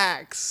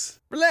 relax.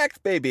 Relax,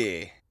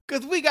 baby.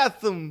 Because we got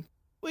some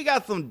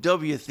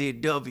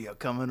WCW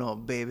coming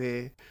on,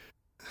 baby.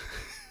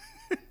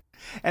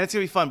 And it's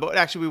going to be fun. But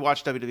actually, we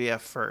watched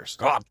WWF first.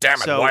 God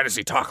damn it. Why does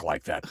he talk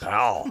like that,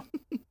 pal?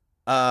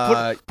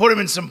 Put him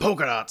in some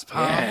polka dots,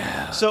 pal.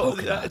 Yeah, so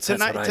dots,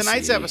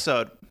 tonight's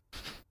episode,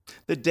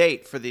 the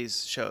date for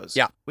these shows.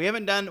 Yeah. We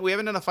haven't done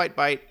a fight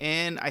bite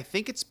in, I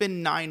think it's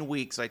been 9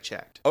 weeks I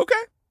checked. Okay.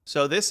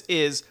 So this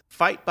is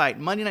Fight Bite,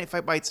 Monday Night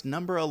Fight Bites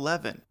number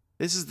 11.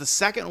 This is the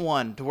second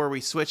one to where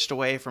we switched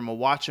away from a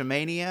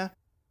Watchamania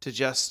to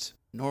just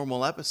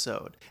normal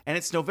episode. And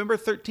it's November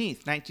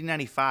 13th,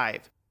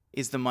 1995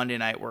 is the Monday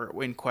night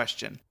we're in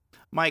question.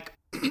 Mike,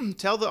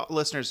 tell the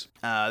listeners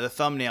the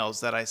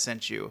thumbnails that I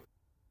sent you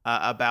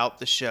about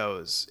the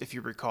shows, if you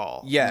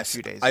recall. Yes, a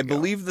few days I ago.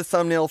 believe the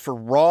thumbnail for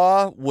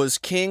Raw was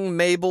King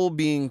Mabel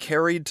being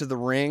carried to the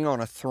ring on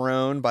a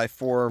throne by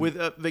four... With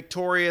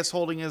Victorious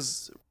holding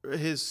his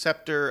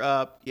scepter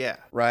up, yeah.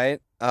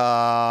 Right?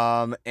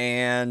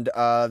 And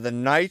the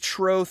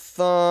Nitro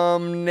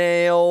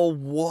thumbnail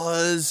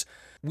was...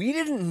 We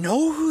didn't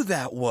know who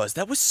that was.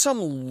 That was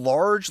some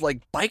large,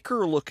 like,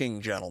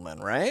 biker-looking gentleman,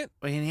 right?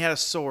 And he had a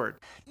sword.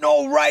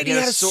 No, right, he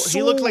had a sword.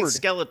 He looked like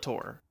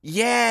Skeletor.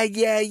 Yeah.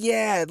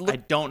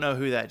 I don't know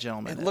who that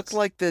gentleman is. It looked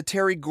like the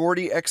Terry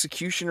Gordy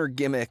executioner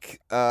gimmick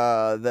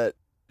that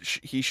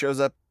he shows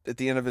up at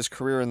the end of his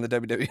career in the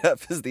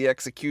WWF as the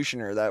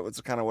executioner. That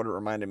was kind of what it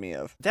reminded me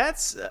of.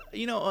 That's,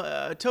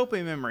 a Tope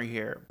memory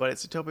here, but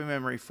it's a Tope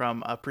memory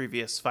from a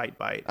previous Fight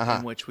Bite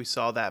in which we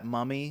saw that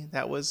mummy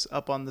that was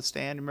up on the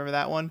stand. Remember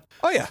that one?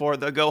 Oh, yeah. For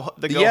the go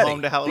Yeti.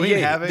 home to Halloween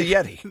Havoc? The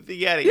Yeti.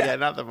 The Yeti, yeah,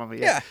 not the mummy.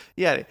 Yeah.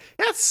 Yeti.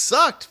 That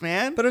sucked,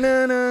 man.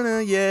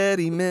 Ba-da-na-na-na,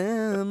 Yeti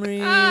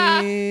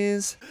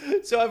memories.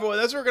 So everyone,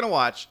 that's what we're going to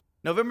watch.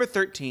 November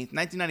 13th,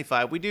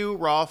 1995. We do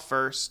Raw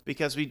first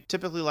because we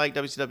typically like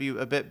WCW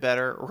a bit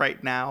better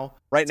right now.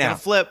 Right It's now. going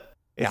to flip.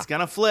 It's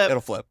going to flip.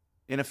 It'll flip.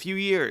 In a few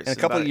years. In a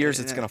couple of years,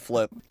 it's going to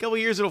flip. A couple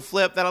of years, it'll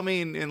flip. That'll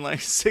mean in like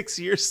 6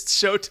 years,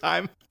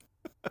 Showtime.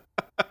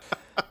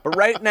 But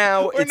right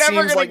now, We're it never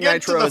seems gonna like get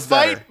Nitro to the is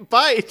better.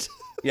 Bite.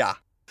 Yeah.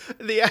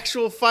 The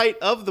actual fight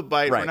of the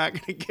bite. Right. We're not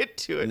going to get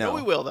to it. No. No,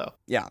 we will, though.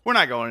 Yeah. We're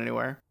not going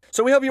anywhere.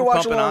 So we hope you We're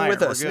watch pumping along iron.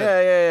 with We're us. good.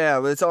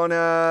 Yeah. It's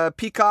on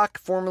Peacock,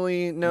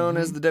 formerly known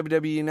as the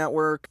WWE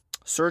Network.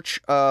 Search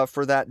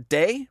for that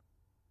date,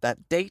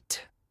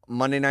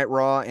 Monday Night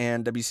Raw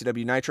and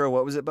WCW Nitro.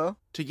 What was it, Bo?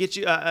 To get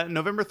you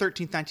November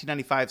 13th,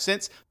 1995.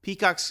 Since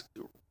Peacock's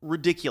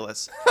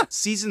ridiculous.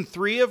 Season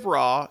 3 of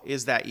Raw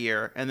is that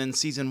year, and then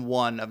Season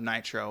 1 of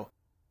Nitro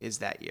is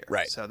that year.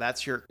 Right. So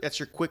that's your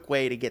quick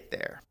way to get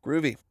there.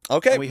 Groovy.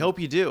 Okay. And we hope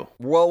you do.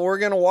 Well, we're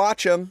going to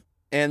watch them,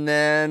 and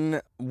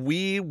then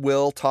we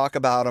will talk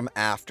about them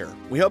after.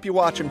 We hope you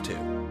watch them, too.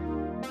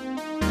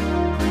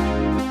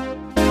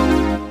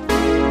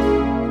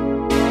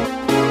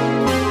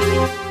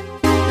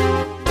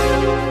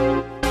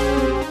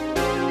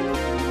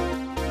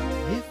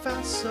 If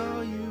I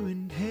saw you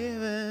in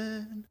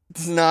heaven.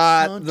 It's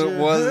not. Under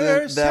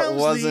That her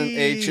wasn't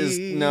H's.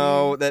 sleeve.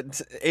 No,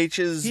 that's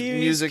H's He's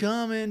music.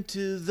 coming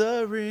to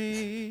the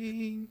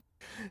ring.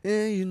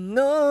 And you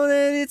know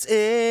that it's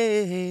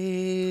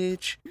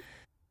H.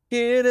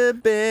 Here to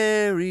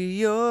bury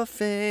your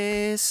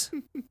face.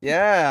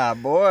 Yeah,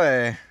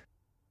 boy.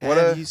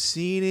 Have you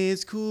seen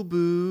his cool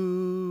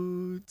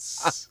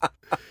boots?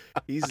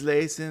 He's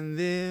lacing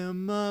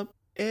them up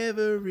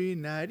every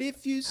night.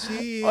 If you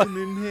see him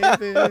in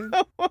heaven.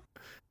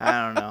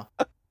 I don't know.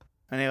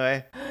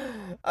 Anyway,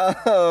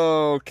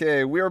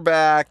 Okay, we're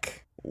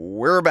back.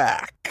 We're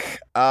back. here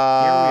we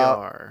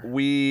are.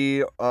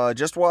 We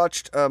just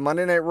watched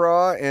Monday Night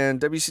Raw and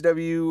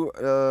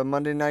WCW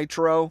Monday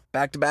Nitro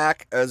back to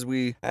back as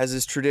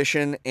is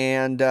tradition,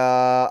 and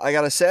I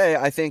gotta say,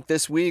 I think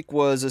this week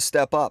was a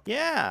step up.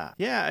 Yeah,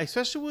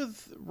 especially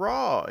with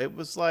Raw. It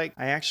was like,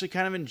 I actually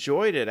kind of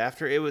enjoyed it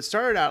after it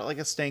started out like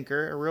a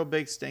stinker, a real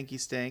big stinky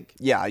stink.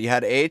 Yeah, you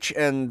had H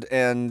and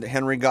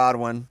Henry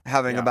Godwin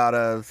having Yeah. about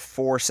a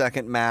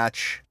 4-second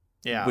match,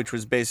 Yeah. which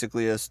was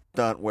basically a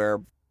stunt where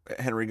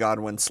Henry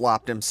Godwin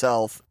slopped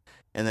himself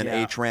and then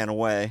Yeah. H ran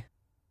away.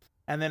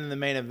 And then in the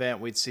main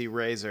event, we'd see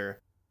Razor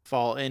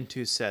fall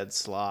into said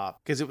slop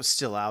because it was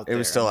still out there. It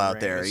was still in the out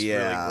ring. there, It was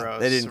yeah. really gross,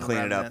 they didn't some clean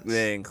it up. remnants.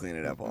 They didn't clean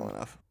it up all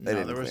enough. They No,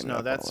 didn't there was clean it no.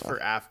 up That's all for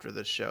enough. after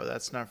the show.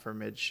 That's not for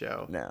mid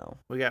show. No.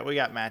 We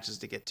got matches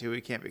to get to. We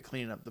can't be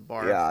cleaning up the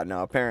bar. Yeah,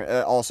 no. Apparently,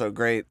 also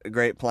great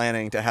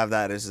planning to have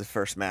that as the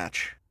first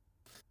match.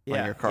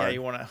 yeah, your card. Yeah,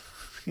 you want to.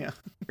 Yeah.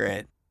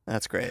 Great.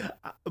 That's great.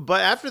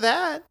 But after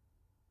that,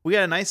 we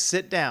got a nice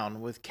sit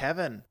down with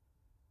Kevin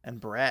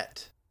and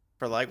Brett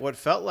for like what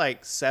felt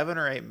like 7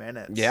 or 8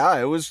 minutes. Yeah,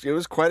 it was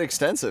quite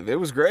extensive. It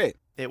was great.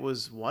 It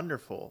was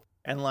wonderful.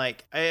 And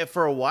like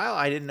for a while,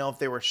 I didn't know if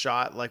they were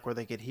shot like where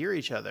they could hear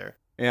each other.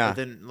 Yeah. But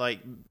then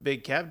like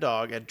Big Kev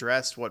Dog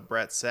addressed what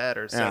Brett said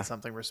or said Yeah.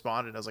 something,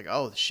 responded. I was like,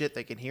 oh shit,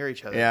 they can hear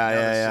each other. Yeah, Now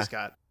yeah, this yeah. just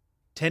got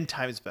 10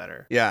 times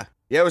better. Yeah.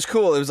 Yeah, it was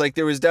cool. It was like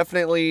there was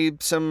definitely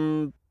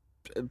some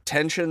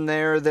tension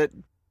there that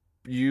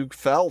you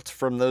felt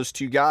from those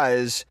two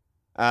guys.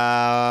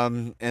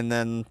 And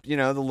then,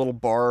 the little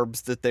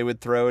barbs that they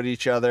would throw at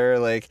each other,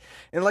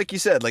 and like you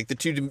said, like the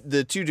two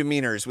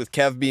demeanors, with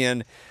Kev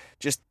being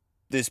just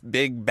this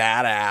big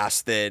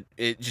badass that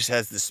it just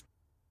has this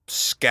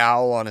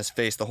scowl on his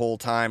face the whole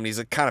time, and he's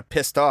like kind of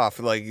pissed off,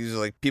 like he's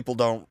like, people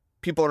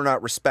are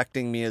not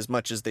respecting me as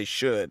much as they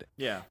should.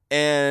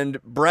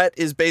 And Brett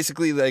is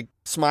basically like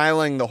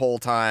smiling the whole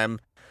time,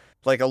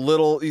 like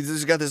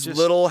he's got this Just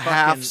little fucking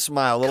half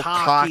smile, little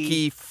cocky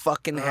cocky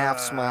fucking half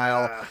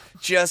smile.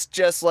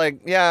 Just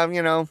like, yeah,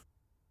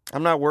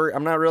 I'm not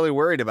really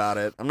worried about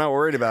it. I'm not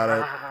worried about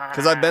it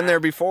because I've been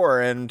there before,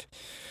 and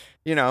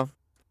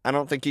I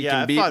don't think he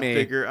can beat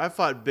me. I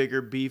fought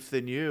bigger beef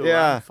than you.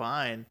 Yeah. I'm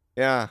fine.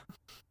 Yeah.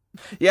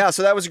 Yeah,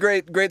 so that was a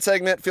great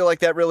segment. Feel like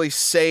that really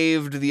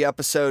saved the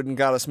episode and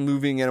got us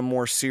moving in a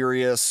more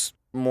serious,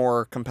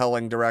 more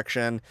compelling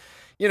direction.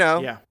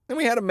 Yeah. Then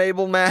we had a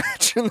Mabel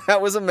match, and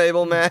that was a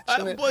Mabel match.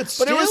 But it was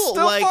still, still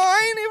like,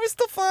 fine. It was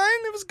still fine.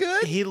 It was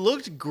good. He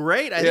looked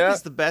great. I Yeah. think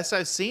it's the best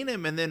I've seen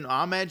him. And then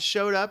Ahmed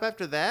showed up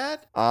after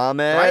that.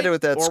 Ahmed Right?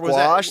 with that Or was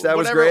squash, that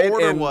was whatever great.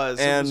 order and, was,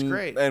 it and, was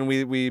great. And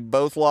we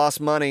both lost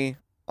money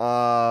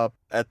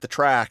at the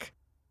track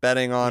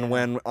betting on Yeah.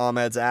 when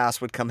Ahmed's ass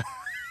would come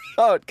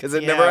out, because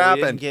it Yeah, never we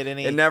happened. didn't get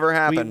any. It never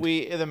happened.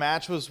 The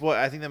match was what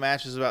I think the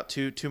match was about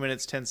 2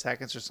 minutes 10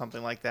 seconds or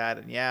something like that.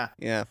 And yeah,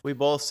 Yeah. we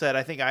both said,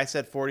 I think I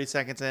said 40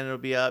 seconds and it'll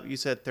be up. You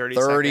said 30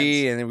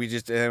 30, seconds. and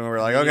then we were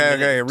like, And then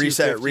okay, you did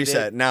reset.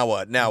 250. Now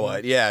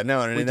what? Yeah,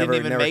 no, and We it never,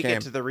 didn't even never make came.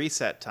 it to the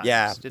reset time.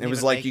 Yeah, it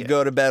was like you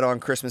go to bed on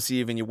Christmas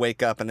Eve and you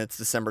wake up and it's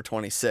December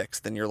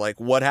 26th, and you're like,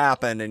 what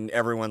happened? And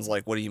everyone's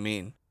like, what do you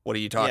mean? What are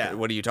you talking? Yeah.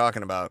 What are you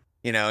talking about?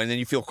 And then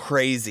you feel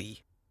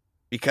crazy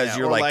because Yeah,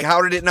 you're or like, like-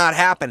 how did it not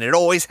happen? It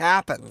always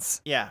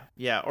happens. Yeah.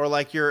 Or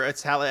like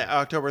it's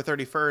October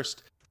 31st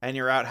and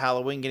you're out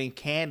Halloween getting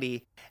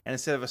candy, and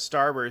instead of a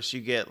Starburst,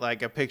 you get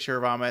like a picture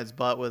of Ahmed's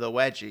butt with a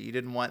wedgie. You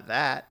didn't want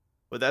that,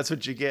 but that's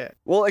what you get.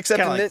 Well, except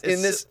Kinda in, like-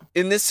 this,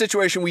 in this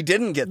situation, we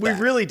didn't get We that.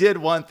 really did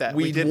want that.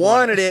 We did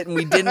wanted want it, and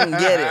we didn't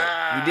get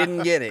it. We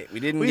didn't get it. We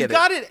didn't We've get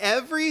got it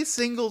every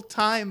single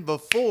time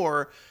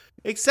before,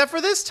 except for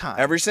this time.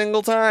 every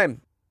single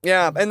time.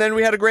 Yeah, and then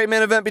we had a great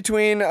main event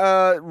between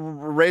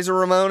Razor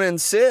Ramon and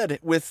Sid,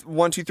 with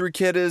 1-2-3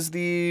 Kid as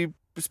the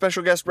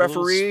special guest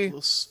referee.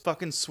 Little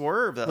fucking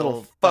swerve. That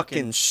Little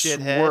fucking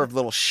shithead. swerve,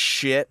 little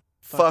shit.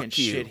 Fucking Fuck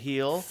you. shit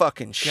heel.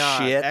 Fucking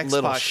God, shit, Xbox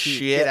little Heat,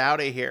 shit. Get out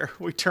of here.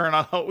 We turned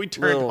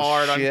Little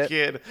hard shit. on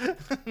Kid.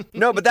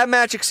 No, but that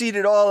match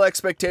exceeded all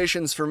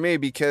expectations for me,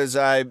 because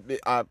I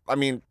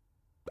mean,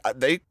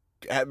 they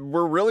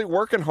were really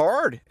working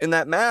hard in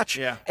that match.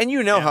 Yeah. And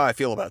you know Yeah. how I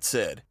feel about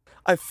Sid.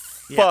 I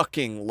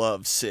fucking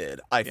love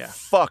Sid. I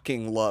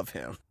fucking love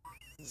him.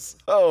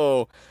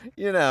 So,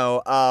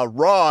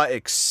 Raw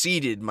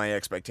exceeded my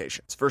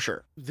expectations, for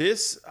sure.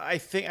 This, I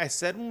think, I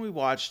said when we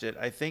watched it,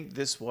 I think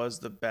this was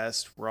the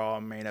best Raw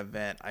main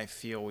event I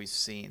feel we've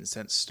seen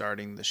since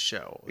starting the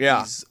show.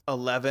 Yeah. These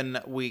 11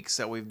 weeks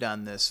that we've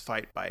done this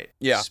Fight Bite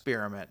Yeah.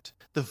 experiment.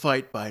 The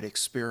Fight Bite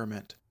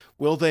experiment.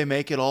 Will they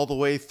make it all the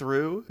way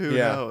through? Who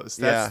Yeah. knows?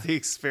 That's the I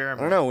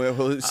experiment. don't know.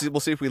 We'll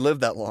see if we live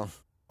that long.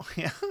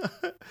 Yeah,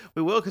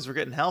 we will, because we're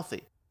getting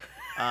healthy.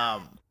 By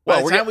Well,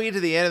 the we're time we get to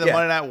the end of the yeah.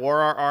 Monday Night War,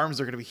 our arms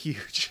are going to be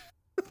huge.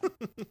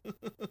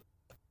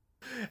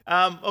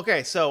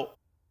 Okay, so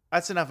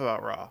that's enough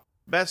about Raw.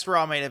 best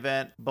Raw main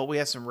event, but we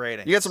have some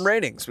ratings. You got some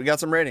ratings. We got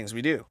some ratings.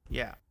 We do.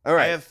 Yeah. All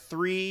right. I have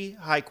 3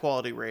 high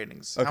quality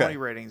ratings. Okay. How many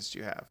ratings do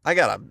you have? I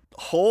got a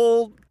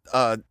whole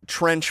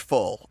trench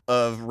full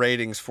of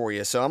ratings for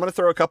you. So I'm going to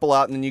throw a couple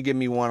out, and then you give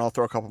me one. I'll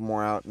throw a couple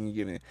more out, and you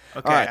give me...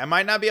 Okay, All right. I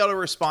might not be able to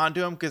respond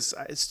to them because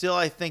still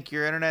I think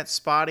your internet's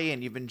spotty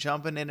and you've been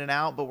jumping in and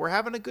out, but we're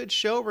having a good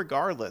show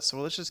regardless.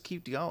 So let's just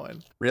keep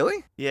going.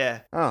 Really?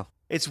 Yeah. Oh,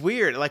 It's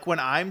weird. Like when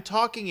I'm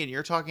talking and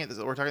you're talking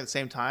we're talking at the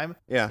same time,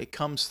 yeah. it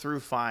comes through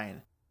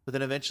fine. But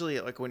then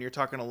eventually, like when you're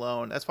talking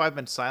alone, that's why I've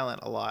been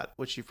silent a lot,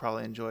 which you've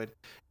probably enjoyed.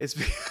 It's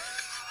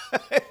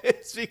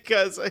it's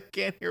because I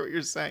can't hear what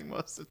you're saying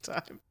most of the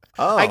time.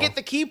 Oh. I get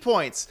the key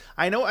points.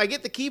 I know I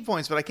get the key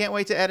points, but I can't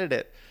wait to edit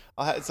it.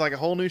 It's like a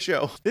whole new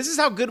show. This is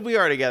how good we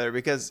are together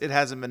because it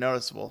hasn't been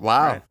noticeable.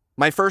 Wow. Right?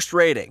 My first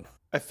rating.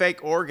 I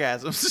fake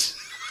orgasms.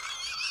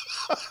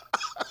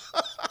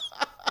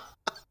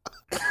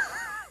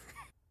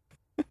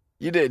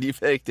 You did. You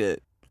faked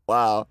it.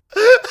 Wow.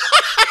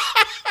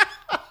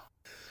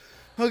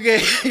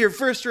 Okay, your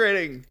first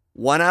rating.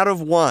 1 out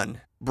of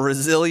 1.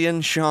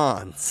 Brazilian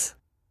Sean's.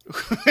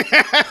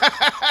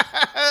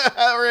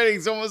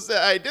 Ratings almost.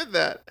 I did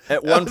that.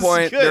 At That one was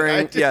point good. during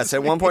I did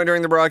at one point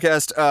during the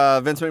broadcast,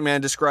 Vince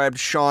McMahon described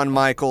Shawn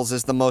Michaels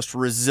as the most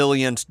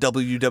resilient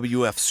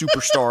WWF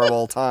superstar of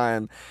all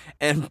time,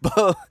 and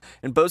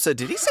Bo said,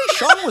 "Did he say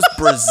Shawn was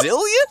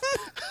Brazilian?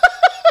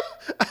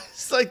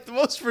 It's like the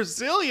most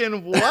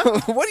Brazilian.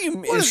 What? What do you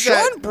mean? What Is is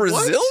Shawn that?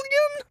 Brazilian?"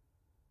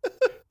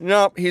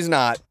 No, he's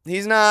not.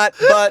 He's not.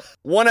 But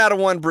 1 out of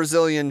 1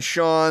 Brazilian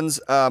Sean's.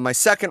 My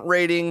second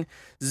rating,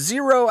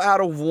 0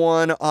 out of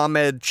 1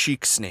 Ahmed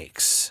Cheek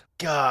Snakes.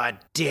 God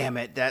damn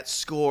it, that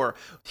score.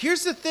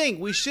 Here's the thing,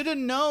 we should have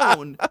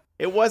known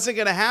it wasn't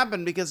going to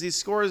happen because these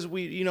scores,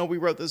 we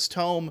wrote this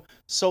tome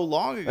so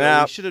long ago.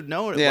 Yeah. We should have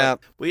known it. Yeah.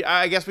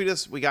 I guess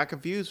we got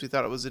confused. We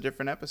thought it was a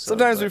different episode.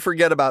 Sometimes but we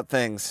forget about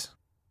things.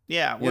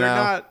 yeah, you we're know.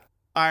 not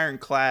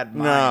ironclad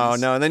No,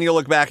 minds. no. And then you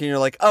look back and you're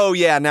like, oh,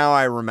 yeah, now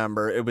I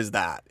remember. It was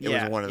that. It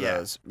Yeah, was one of yeah.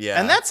 those.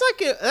 Yeah. And that's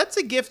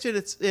a gift in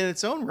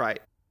its own right.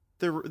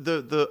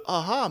 The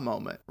aha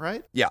moment,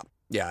 right? Yeah,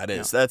 it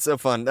is. That's a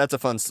fun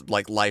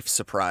like life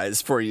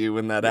surprise for you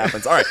when that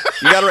happens. All right,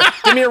 you got to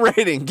give me a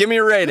rating. Give me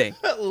a rating.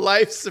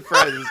 Life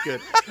surprise is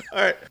good.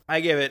 All right, I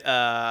give it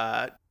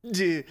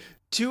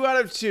 2 out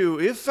of 2.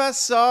 If I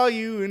saw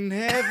you in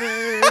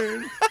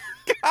heaven.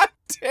 God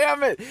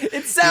damn it!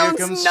 It sounds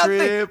Here comes nothing.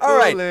 Triple All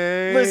right,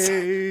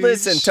 H,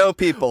 listen, toe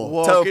people,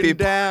 walking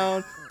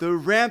down the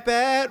ramp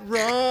at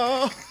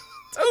Raw.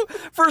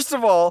 First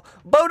of all,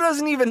 Bo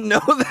doesn't even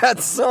know that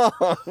song.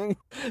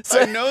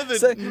 I know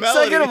the melody.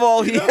 Second of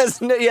all, he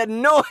had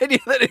no idea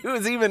that it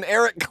was even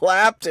Eric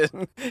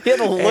Clapton. He had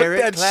to look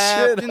Eric that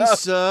Clapton shit up.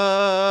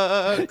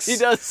 sucks. He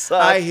does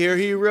suck. I hear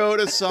he wrote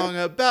a song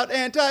about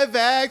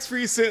anti-vax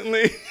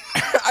recently.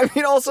 I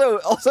mean, also,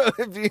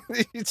 if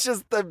it's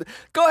just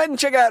go ahead and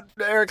check out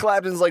Eric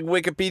Clapton's like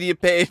Wikipedia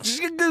page.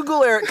 Just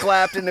Google Eric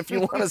Clapton if you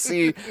want to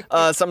see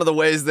some of the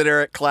ways that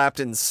Eric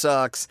Clapton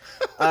sucks.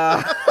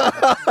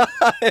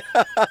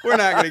 We're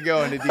not going to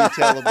go into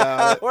detail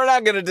about it. We're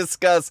not going to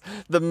discuss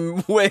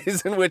the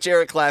ways in which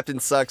Eric Clapton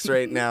sucks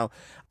right now.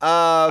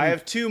 I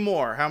have 2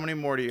 more. How many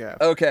more do you have?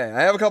 Okay,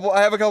 I have a couple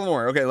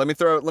more. Okay, let me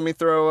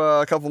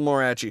throw a couple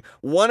more at you.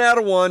 1 out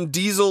of 1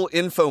 Diesel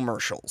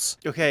infomercials.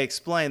 Okay,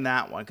 explain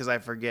that one because I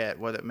forget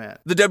what it meant.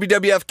 The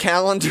WWF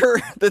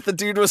calendar that the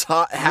dude was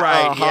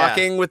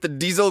hawking with the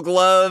Diesel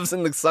gloves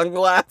and the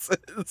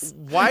sunglasses.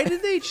 Why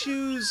did they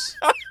choose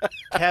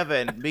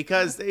Kevin?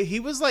 Because he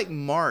was like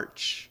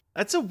March.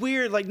 That's a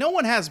weird, like, no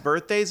one has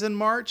birthdays in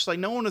March. Like,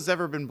 no one has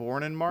ever been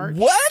born in March.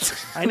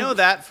 What? I know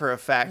that for a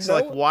fact. So,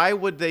 No. like, why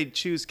would they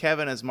choose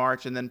Kevin as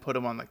March and then put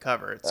him on the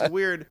cover? It's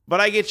weird. But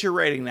I get your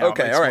rating now. It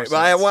Okay, makes all more right.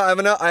 Well,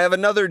 sense. I have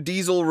another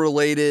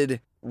Diesel-related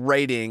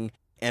rating,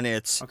 and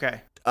it's Okay.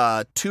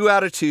 2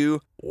 out of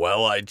 2.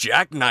 Well, I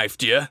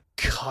jackknifed you.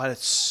 God,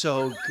 it's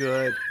so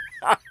good.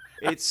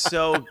 It's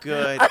so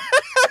good.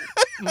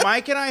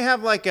 Mike and I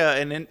have like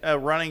a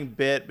running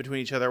bit between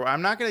each other.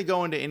 I'm not going to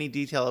go into any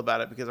detail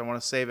about it because I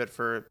want to save it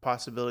for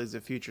possibilities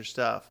of future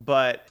stuff.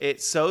 But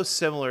it's so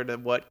similar to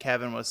what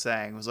Kevin was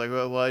saying. It was like,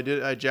 well, I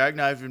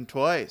jackknifed him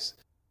twice.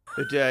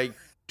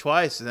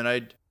 Twice, and then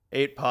I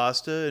ate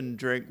pasta and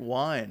drank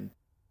wine.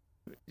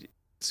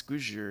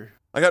 Squisher.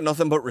 I got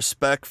nothing but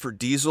respect for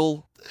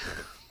Diesel.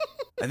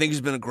 I think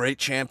he's been a great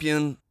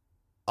champion.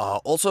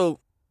 Also,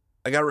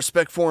 I got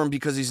respect for him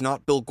because he's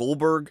not Bill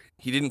Goldberg.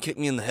 He didn't kick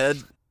me in the head.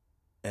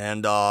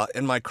 And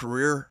in my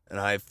career, and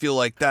I feel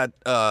like that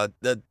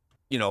there's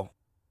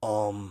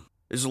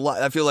a lot.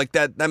 I feel like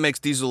that makes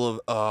Diesel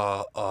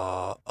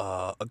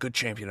a good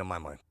champion in my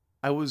mind.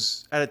 I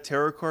was at a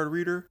tarot card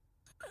reader,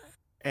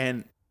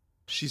 and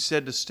she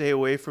said to stay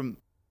away from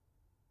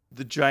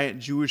the giant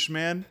Jewish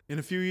man in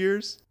a few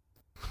years.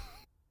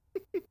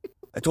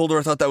 I told her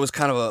I thought that was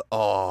kind of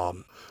a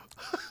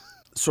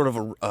sort of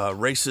a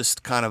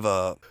racist kind of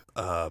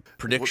a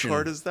prediction What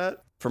card is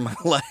that? for my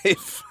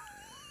life.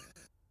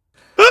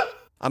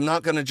 I'm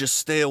not gonna just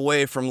stay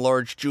away from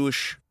large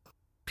Jewish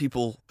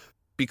people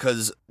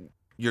because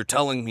you're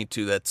telling me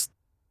to. That's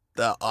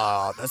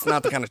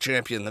not the kind of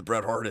champion that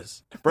Bret Hart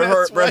is. Bret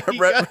Hart.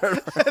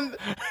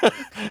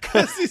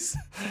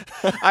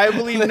 I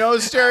believe no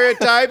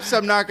stereotypes.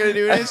 I'm not going to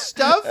do any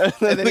stuff.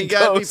 And then he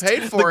got to be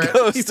paid for it. The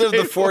ghost of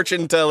the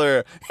fortune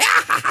teller.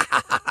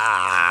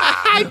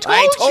 I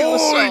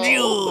told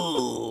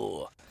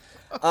you.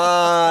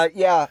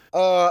 Yeah.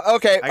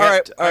 Okay. All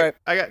right.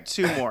 I got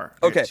two more.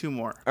 Okay. Two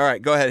more. All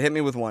right. Go ahead. Hit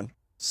me with one.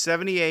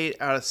 78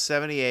 out of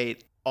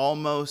 78.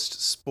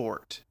 Almost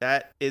sport.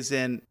 That is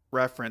in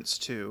reference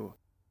to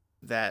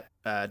that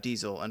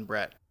Diesel and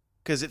Bret,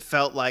 because it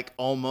felt like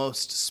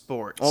almost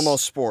sports.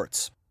 Almost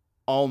sports.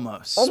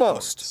 Almost.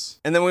 Almost.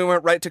 And then we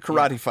went right to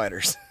Karate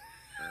Fighters.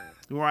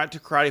 We went right to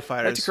Karate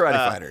Fighters. Right to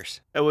Karate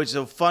Fighters. Which is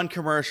a fun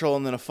commercial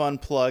and then a fun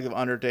plug of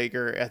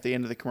Undertaker at the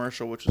end of the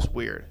commercial, which was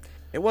weird.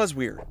 It was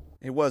weird.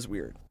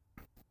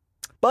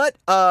 But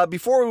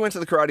before we went to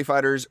the Karate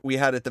Fighters, we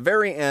had at the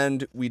very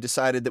end, we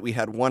decided that we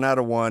had 1 out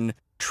of 1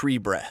 tree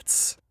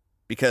Bretts.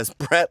 Because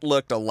Bret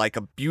looked like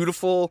a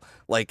beautiful,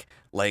 like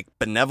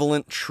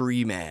benevolent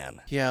tree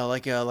man. Yeah,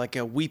 like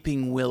a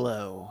weeping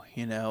willow,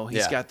 you know.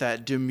 He's got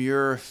that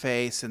demure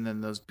face and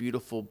then those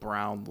beautiful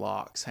brown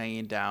locks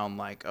hanging down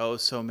like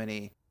so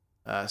many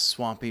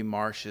swampy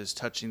marshes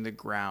touching the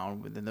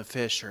ground. And then the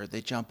fish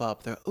they jump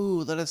up. They're,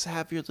 ooh, let us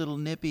have your little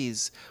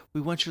nippies.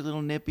 We want your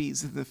little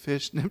nippies. And the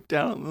fish nip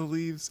down on the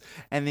leaves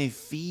and they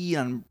feed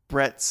on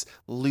Bret's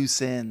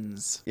loose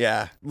ends.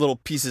 Yeah, little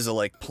pieces of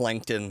like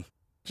plankton.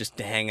 Just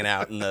hanging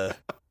out in the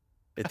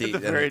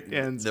very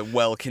ends, the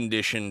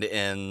well-conditioned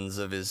ends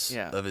of his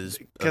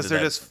because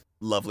they're just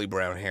lovely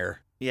brown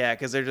hair. Yeah,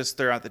 because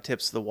they're at the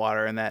tips of the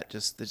water, and that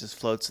just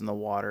floats in the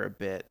water a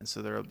bit, and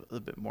so they're a little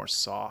bit more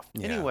soft.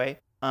 Yeah. Anyway,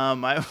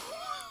 I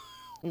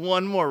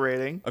one more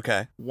rating.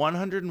 Okay,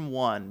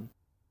 101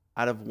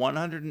 out of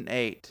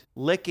 108.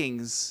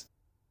 Lickings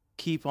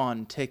keep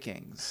on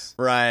tickings.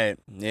 Right.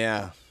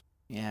 Yeah.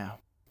 Yeah.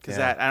 Because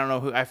I don't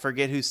know I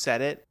forget who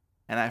said it.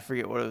 And I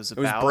forget what it was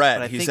about. It was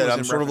Bret. He said,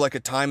 "I'm sort of like a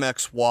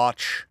Timex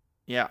watch.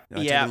 Yeah, I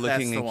take a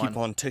licking and keep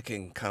on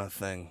ticking, kind of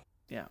thing."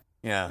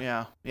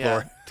 Yeah.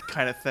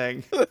 Kind of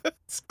thing.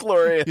 It's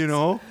glorious. You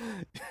know,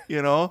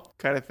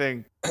 kind of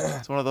thing.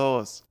 It's one of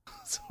those.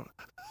 You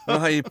know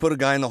how you put a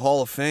guy in the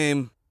Hall of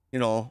Fame? You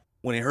know,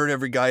 when he hurt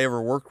every guy I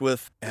ever worked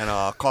with, and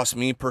cost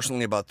me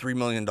personally about $3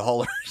 million.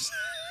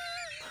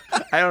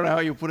 I don't know how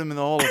you put him in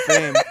the Hall of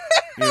Fame.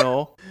 You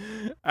know,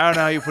 I don't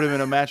know how you put him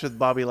in a match with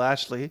Bobby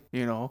Lashley.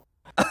 You know.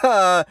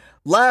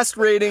 Last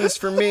ratings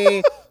for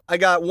me, I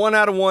got 1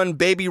 out of 1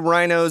 baby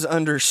rhinos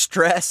under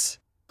stress.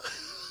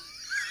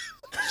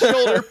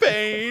 Shoulder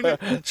pain.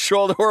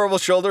 Horrible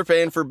shoulder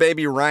pain for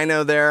baby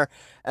rhino there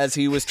as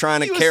he was trying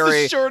to carry.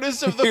 He was the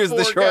shortest of the He was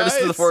the shortest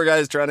of the 4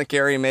 guys trying to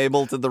carry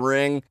Mabel to the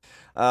ring.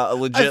 A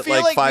legit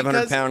like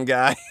 500-pound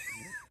guy.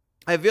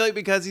 I feel like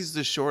because he's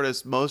the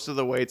shortest, most of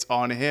the weight's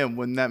on him.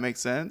 Wouldn't that make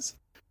sense?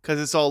 Because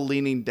it's all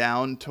leaning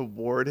down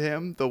toward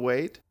him, the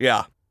weight.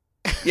 Yeah.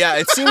 Yeah,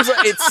 it seemed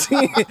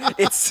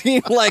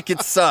like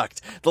it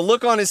sucked. The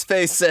look on his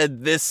face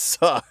said, "This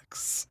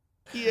sucks."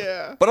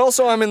 Yeah. But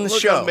also, I'm in the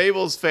show. On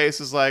Mabel's face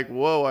is like,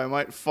 "Whoa, I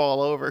might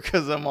fall over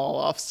because I'm all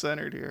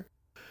off-centered here."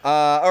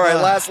 All right,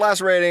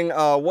 last rating.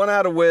 1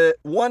 out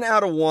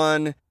of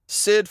 1.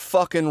 Sid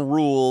fucking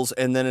rules,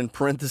 and then in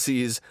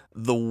parentheses,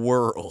 the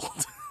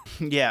world.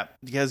 Yeah,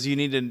 because you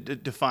need to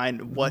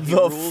define what he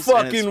the rules,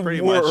 fucking and it's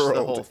pretty world. much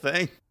the whole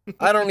thing.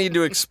 I don't need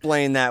to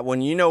explain that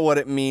when you know what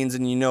it means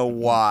and you know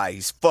why.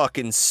 He's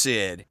fucking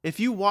Sid. If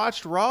you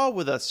watched Raw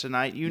with us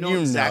tonight, you know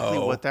exactly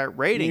what that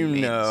rating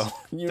means.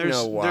 You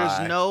know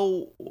why.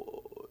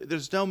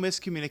 There's no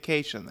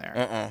miscommunication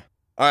there.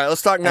 All right,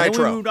 let's talk Nitro. And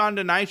then we moved on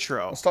to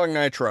Nitro. Let's talk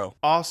Nitro.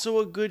 Also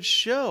a good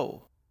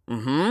show.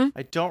 Mm-hmm.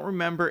 I don't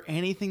remember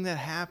anything that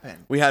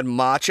happened. We had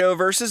Macho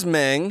versus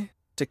Meng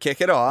to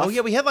kick it off. Oh,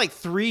 yeah, we had like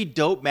 3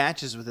 dope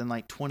matches within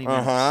like 20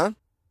 minutes.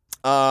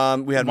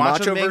 We had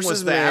Macho Meng versus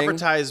was the Meng.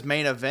 advertised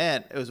main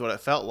event. It was what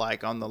it felt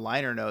like on the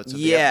liner notes of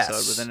the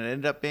episode, but then it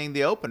ended up being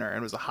the opener, and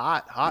it was a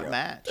hot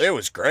match. It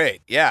was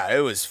great. Yeah,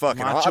 it was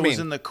fucking Macho hot. I mean, was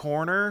in the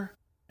corner.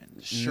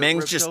 And the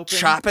Meng's just open.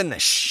 chopping the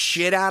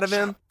shit out of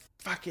him.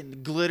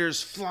 Fucking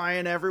glitters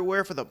flying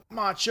everywhere for the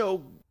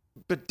Macho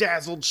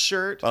bedazzled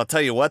shirt. I'll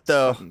tell you what,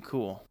 though. Fucking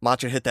cool.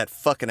 Macho hit that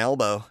fucking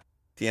elbow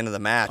at the end of the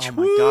match. Oh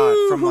my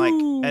god!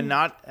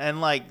 From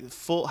like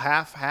full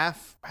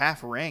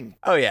half ring.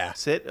 Oh yeah.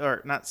 Sid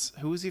or not?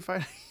 Who was he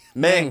fighting?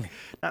 Meng.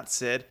 Not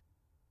Sid.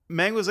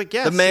 Meng was like the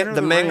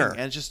Menger,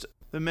 and just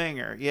the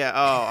Menger. Yeah.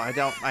 Oh,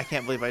 I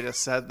can't believe I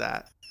just said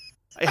that.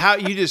 How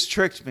you just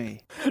tricked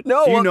me.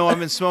 No, you know I've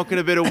been smoking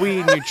a bit of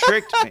weed and you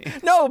tricked me.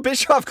 No,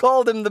 Bischoff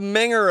called him the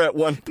Menger at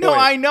one point. No,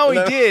 I know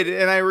he did,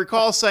 and I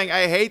recall saying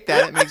I hate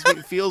that. It makes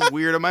me feel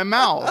weird in my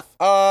mouth.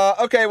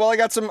 Okay, well I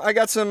got some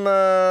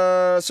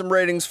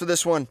ratings for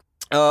this one.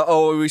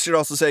 We should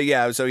also say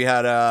so you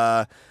had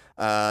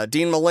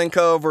Dean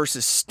Malenko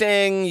versus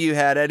Sting, you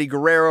had Eddie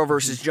Guerrero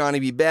versus Johnny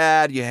B.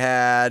 Bad, you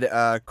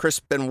had Chris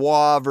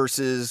Benoit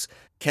versus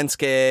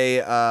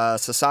Kensuke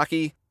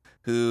Sasaki,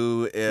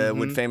 who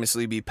would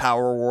famously be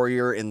Power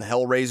Warrior in the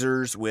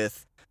Hellraisers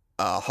with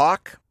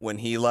Hawk when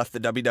he left the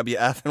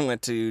WWF and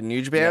went to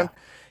New Japan.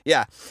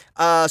 Yeah.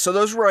 So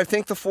those were, I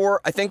think, the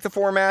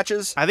four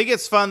matches. I think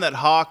it's fun that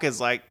Hawk is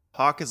like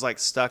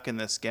stuck in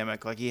this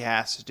gimmick. Like, he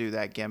has to do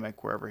that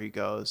gimmick wherever he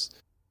goes.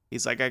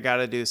 He's like, I got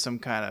to do some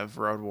kind of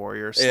Road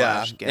Warrior /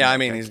 gimmick. Yeah, I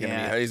mean, he's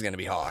gonna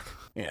be Hawk.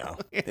 You know,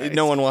 Yeah,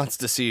 no one wants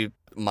to see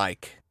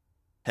Mike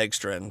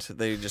Hegstrand.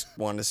 They just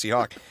want to see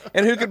Hawk.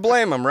 And who could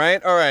blame him,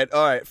 right? All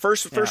right.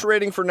 First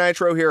rating for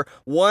Nitro here.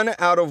 1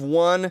 out of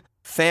 1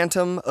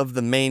 Phantom of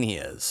the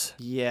Manias.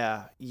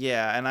 Yeah.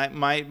 And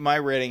my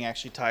rating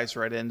actually ties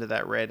right into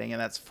that rating,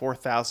 and that's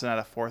 4,000 out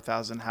of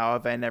 4,000. How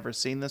have I never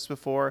seen this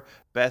before?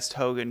 Best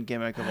Hogan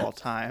gimmick of all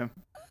time.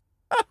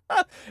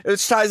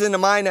 Which ties into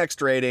my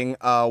next rating.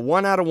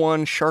 1 out of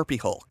 1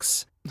 Sharpie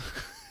Hulks.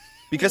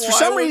 Because for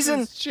some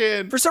reason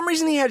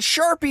he had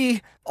Sharpie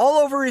all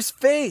over his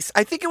face.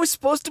 I think it was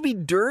supposed to be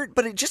dirt,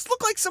 but it just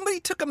looked like somebody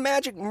took a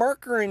magic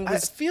marker and I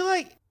feel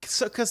like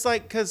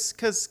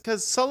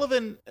because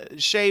Sullivan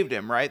shaved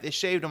him, right? They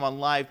shaved him on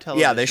live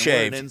television. Yeah, they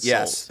shaved.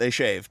 Yes, they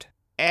shaved.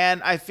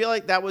 And I feel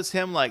like that was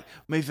him. Like,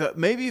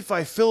 maybe if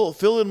I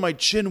fill in my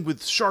chin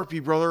with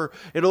Sharpie, brother,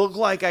 it'll look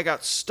like I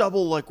got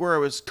stubble, like where I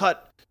was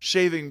cut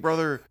shaving,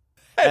 brother.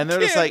 And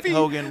they're just like,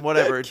 Hogan,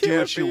 whatever, do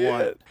what you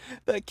want.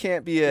 That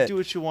can't be it. Do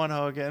what you want,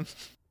 Hogan.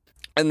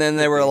 And then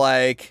they were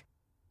like,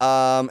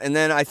 and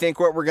then I think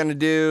what we're going to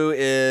do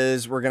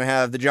is we're going to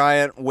have the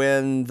Giant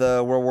win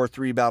the World War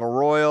III Battle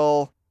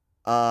Royal,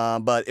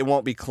 but it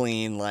won't be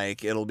clean.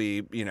 Like, it'll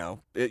be, you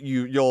know,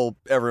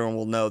 everyone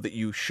will know that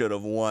you should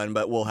have won,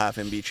 but we'll have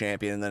him be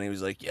champion. And then he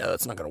was like, yeah,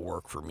 that's not going to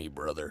work for me,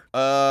 brother.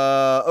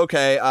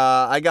 Okay,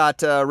 I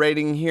got a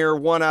rating here,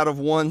 1 out of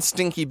 1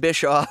 Stinky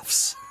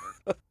Bischoffs.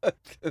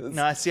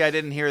 No, see, I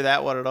didn't hear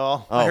that one at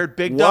all. Oh, I heard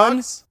Big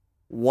Dogs.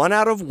 1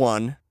 out of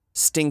 1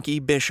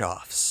 Stinky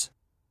Bischoffs.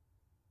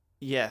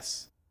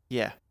 Yes.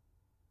 Yeah.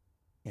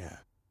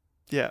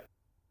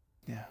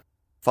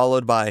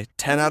 Followed by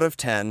 10 out of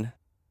 10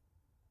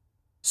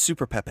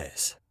 Super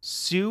Pepes.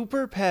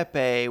 Super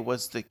Pepe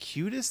was the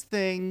cutest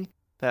thing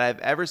that I've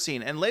ever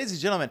seen. And ladies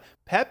and gentlemen,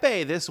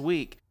 Pepe this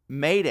week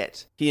made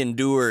it. He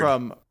endured.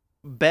 From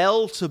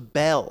bell to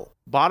bell.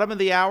 Bottom of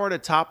the hour to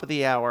top of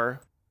the hour.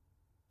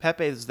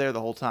 Pepe was there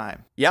the whole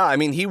time. Yeah, I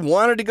mean, he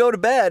wanted to go to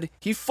bed.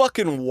 He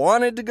fucking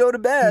wanted to go to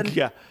bed.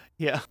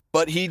 Yeah.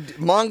 But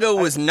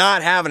Mongo was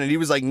not having it. He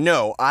was like,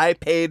 no, I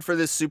paid for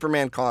this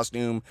Superman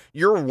costume.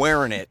 You're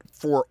wearing it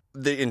for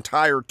the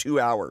entire 2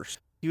 hours.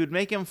 He would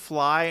make him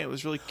fly. It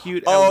was really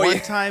cute. Oh, At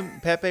one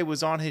time, Pepe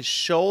was on his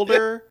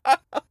shoulder.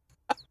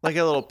 Like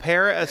a little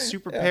parrot, a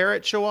super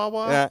parrot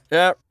chihuahua.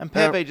 Yeah. And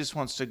Pepe just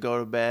wants to go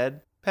to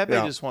bed. Pepe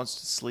just wants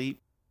to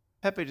sleep.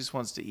 Pepe just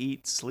wants to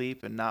eat,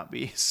 sleep, and not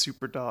be a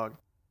super dog.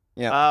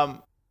 Yeah.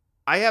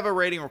 I have a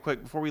rating real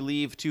quick before we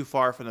leave too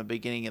far from the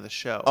beginning of the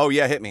show. Oh,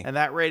 yeah, hit me. And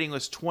that rating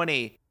was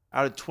 20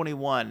 out of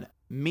 21.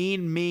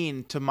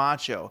 Mean to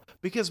Macho.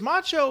 Because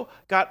Macho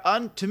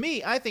got, to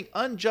me, I think,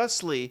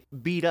 unjustly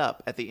beat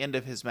up at the end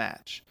of his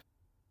match.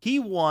 He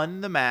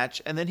won the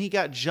match, and then he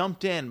got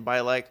jumped in by,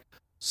 like,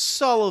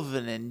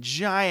 Sullivan and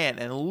Giant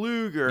and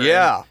Luger.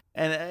 Yeah.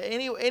 And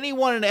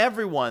anyone and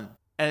everyone.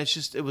 And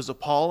it was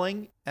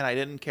appalling, and I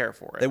didn't care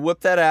for it. They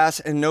whipped that ass,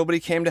 and nobody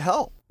came to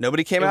help.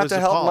 Nobody came out to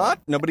help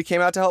Nobody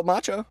came out to help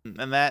Macho.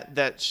 And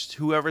that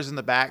whoever's in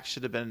the back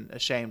should have been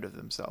ashamed of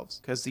themselves,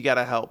 because you got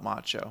to help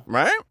Macho.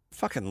 Right?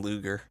 Fucking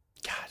Luger.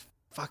 God,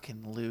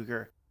 fucking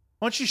Luger.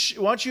 Why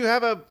don't you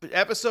have a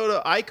episode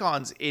of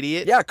Icons,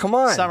 idiot? Yeah, come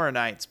on. Summer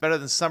nights, better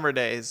than summer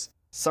days.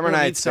 Summer We don't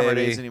need nights, summer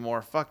baby. days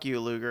anymore. Fuck you,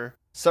 Luger.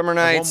 Summer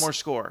nights. One more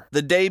score.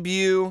 The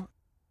debut.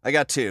 I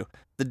got 2.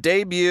 The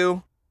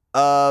debut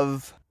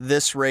of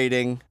this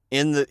rating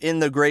in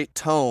the great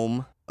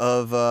tome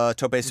of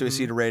Tope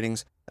Suicida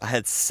ratings. I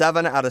had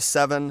 7 out of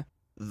 7.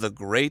 The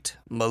Great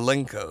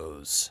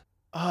Malenkos.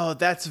 Oh,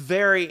 that's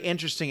very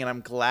interesting, and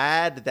I'm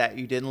glad that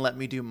you didn't let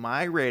me do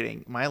my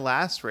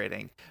last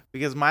rating,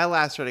 because my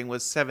last rating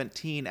was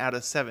 17 out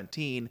of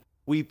 17.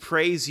 We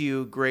praise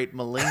you, Great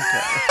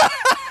Malenko.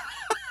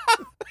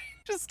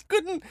 Just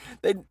couldn't.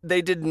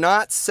 They did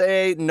not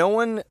say. No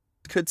one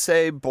could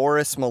say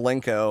Boris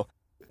Malenko.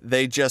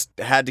 They just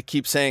had to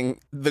keep saying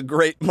the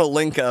Great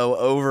Malenko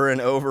over and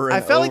over and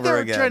over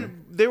again. I felt like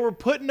they were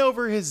putting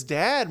over his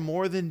dad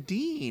more than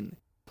Dean.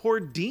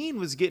 Poor Dean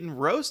was getting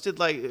roasted.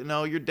 Like,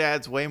 no, your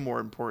dad's way more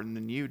important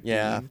than you, Dean.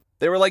 Yeah.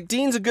 They were like,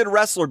 Dean's a good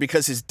wrestler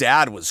because his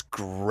dad was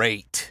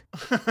great.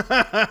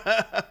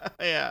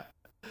 Yeah.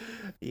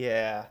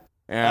 Yeah.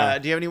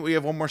 Do you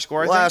have one more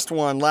score? Last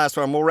one.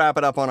 We'll wrap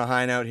it up on a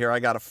high note here. I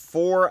got a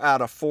 4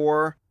 out of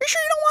 4. You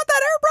sure you don't want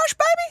that airbrush,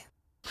 baby?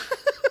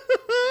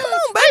 Come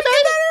on, baby,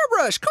 get that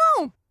airbrush. Come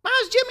on.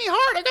 Mine's Jimmy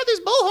Hart. I got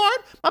this bullhorn.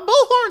 My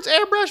bullhorn's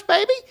airbrush,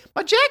 baby.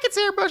 My jacket's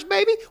airbrush,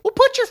 baby. We'll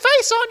put your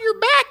face on your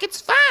back.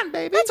 It's fine,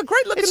 baby. That's a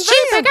great looking It's fan.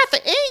 cheap. I got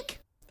the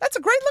ink. That's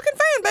a great looking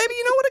fan, baby.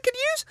 You know what it could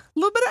use? A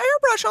little bit of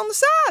airbrush on the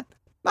side.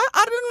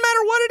 I doesn't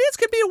matter what it is.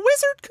 Could be a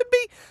wizard. Could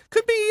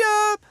be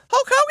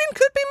Hulk Hogan.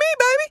 Could be me,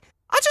 baby.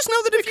 I just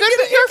know that if you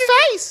get your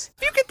face.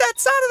 If you get that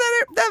side of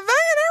that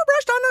van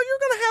airbrushed, I know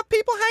you're gonna have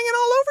people hanging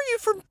all over you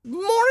from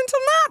morning till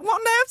night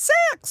wanting to have sex.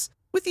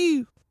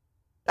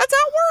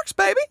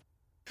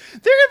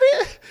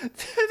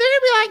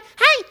 gonna be like,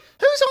 hey,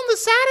 who's on the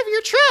side of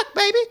your truck,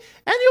 baby?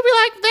 And you'll be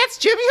like, that's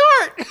Jimmy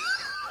Hart.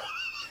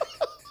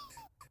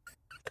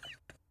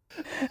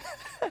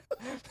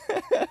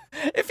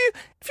 If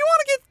you want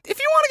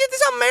to get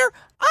this on Mayor,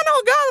 I know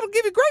a guy that'll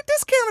give you a great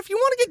discount if you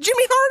want to get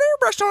Jimmy Hart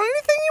airbrushed on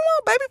anything you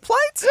want, baby.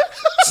 Plates,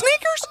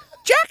 sneakers,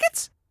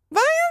 jackets,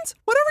 Vans,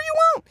 whatever you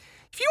want.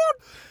 If you want,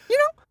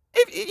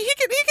 if he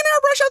can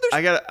airbrush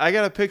others. I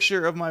got a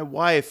picture of my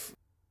wife.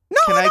 No,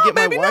 Can I get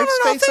my baby, wife's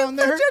face on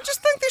there? Just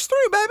think this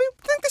through, baby.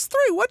 Think this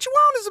through. What you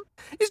want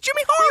is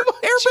Jimmy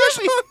Hart airbrushed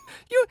on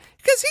you,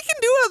 because he can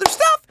do other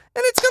stuff,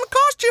 and it's going to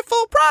cost you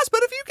full price.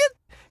 But if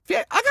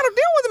I got to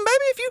deal with him,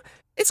 baby.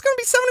 It's going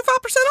to be 75%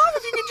 off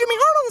if you get Jimmy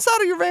Hart on the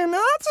side of your van.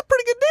 Now, that's a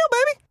pretty good deal,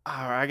 baby.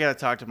 I got to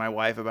talk to my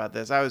wife about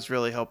this. I was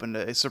really hoping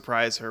to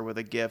surprise her with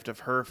a gift of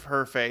her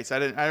face. I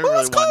didn't really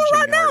let's call want her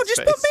Jimmy right now. Hart's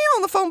Just face. put me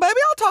on the phone, baby.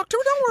 I'll talk to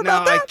her. Don't worry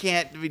about that.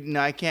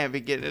 I can't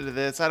be getting into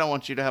this. I don't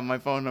want you to have my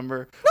phone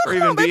number No, or come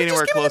even on, baby. be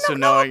anywhere Just give me close the to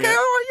number. knowing Okay, it.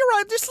 all right, you're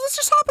right. Let's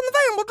just hop in the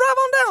van. We'll drive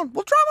on down.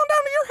 We'll drive on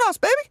down to your house,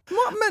 baby.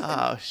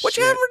 What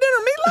you shit. having for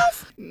dinner? Meatloaf?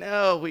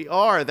 No, we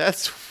are.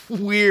 That's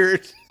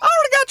weird. I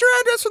already got your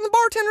address from the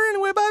bartender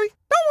anyway, baby.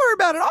 Don't worry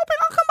about it. I'll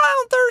come by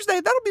on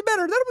Thursday. That'll be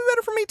better. That'll be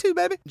better for me too,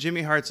 baby.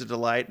 Jimmy Hart's a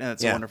delight, and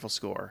it's a Yeah. wonderful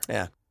score.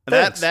 Yeah.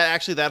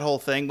 That whole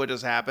thing, what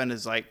just happened,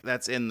 is like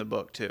that's in the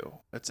book too.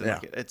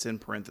 It's in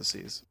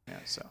parentheses. Yeah.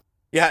 So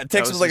Yeah, it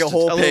takes that us was like a just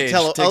whole page.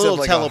 a little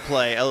like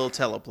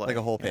teleplay. like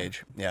a whole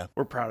page. Yeah.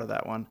 We're proud of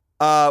that one.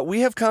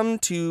 We have come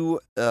to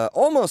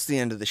almost the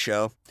end of the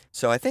show,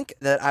 so I think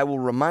that I will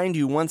remind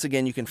you once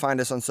again, you can find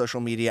us on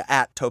social media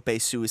at Tope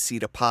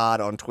Suicida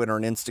Pod on Twitter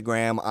and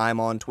Instagram. I'm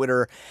on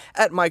Twitter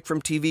at Mike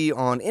from TV,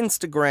 on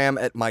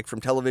Instagram at Mike from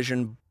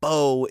Television.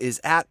 Bo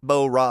is at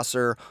Bo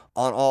Rosser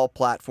on all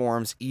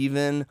platforms,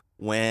 even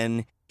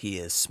when he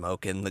is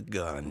smoking the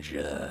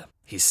ganja.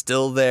 He's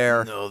still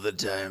there. All the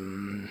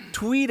time.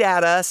 Tweet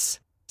at us,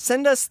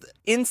 send us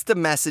Insta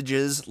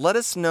messages, let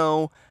us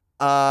know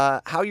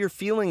how you're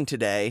feeling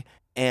today,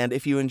 and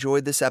if you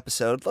enjoyed this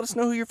episode, let us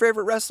know who your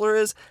favorite wrestler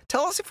is.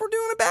 Tell us if we're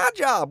doing a bad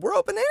job. We're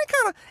open to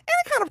any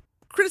kind of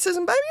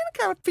criticism, baby, any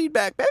kind of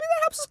feedback, baby.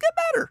 That helps us get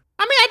better.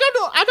 I mean,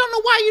 I don't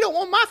know why you don't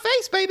want my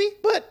face, baby,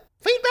 but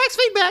feedback's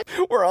feedback.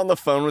 We're on the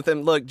phone with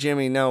him. Look,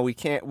 Jimmy, no, we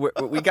can't.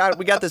 We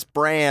got this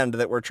brand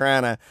that we're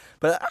trying to.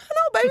 But I don't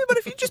know, baby. But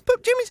if you just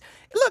put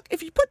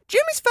if you put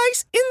Jimmy's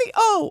face in the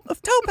O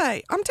of Tope,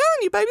 I'm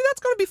telling you, baby, that's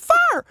going to be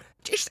fire.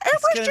 Just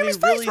airbrush Jimmy's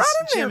face right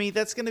in there. Jimmy,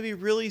 that's going to be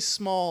really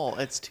small.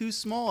 It's too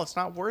small. It's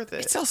not worth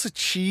it. It's also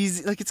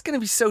cheesy. Like, it's going to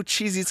be so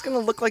cheesy. It's going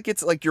to look like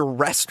it's like your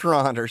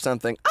restaurant or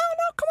something. I don't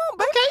know. Come on,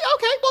 baby.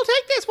 Okay. Well,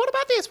 take this. What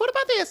about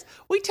this?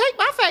 We take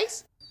my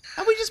face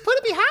and we just put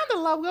it behind the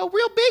logo,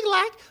 real big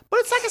like, but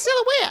it's like a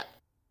silhouette.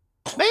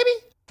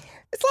 Baby.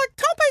 It's like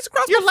Tope's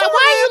across my forehead.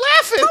 Why are you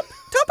laughing?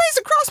 Tope's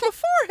across my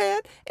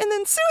forehead, and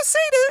then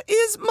Suicida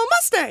is my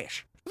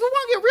mustache. If we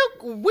want to get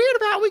real weird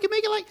about it, we can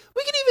make it like,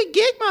 we can even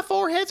gig my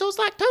forehead so it's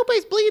like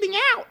Tope's bleeding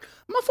out.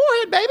 My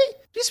forehead, baby.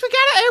 Just we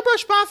gotta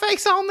airbrush my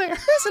face on there.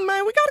 Listen,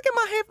 man, we gotta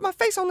get my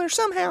face on there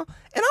somehow. And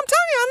I'm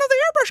telling you, I know the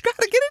airbrush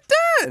gotta get it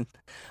done.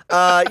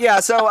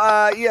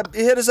 So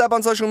hit us up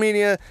on social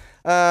media.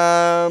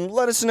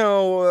 Let us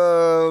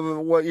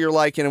know what you're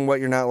liking and what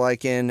you're not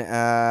liking.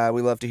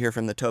 We love to hear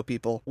from the Toe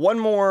people. One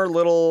more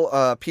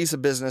little piece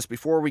of business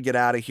before we get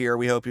out of here.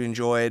 We hope you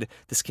enjoyed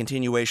this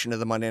continuation of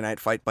the Monday Night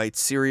Fight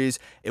Bites series.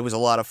 It was a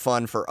lot of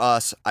fun for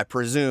us. I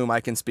presume I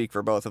can speak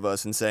for both of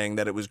us in saying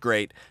that it was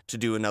great to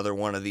do another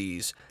one of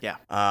these. Yeah.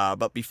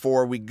 But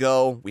before we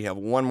go, we have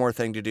one more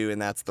thing to do,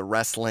 and that's the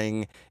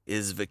Wrestling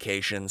is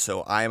Vacation.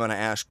 So I'm going to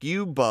ask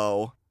you,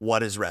 Bo,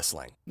 what is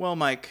wrestling? Well,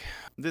 Mike,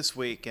 this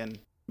week and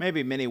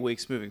maybe many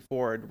weeks moving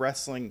forward,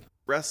 wrestling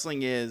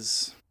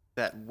is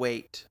that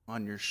weight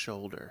on your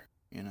shoulder,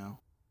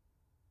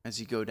 as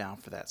you go down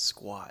for that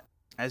squat.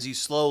 As you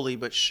slowly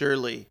but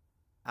surely,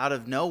 out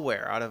of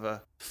nowhere, out of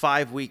a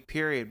 5-week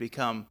period,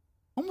 become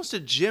almost a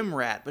gym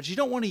rat. But you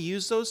don't want to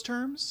use those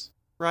terms,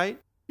 right?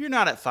 You're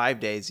not at 5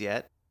 days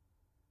yet.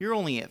 You're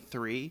only at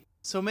 3.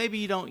 So maybe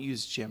you don't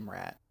use gym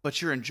rat,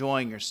 but you're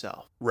enjoying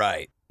yourself.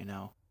 Right.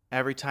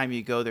 Every time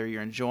you go there,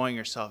 you're enjoying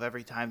yourself.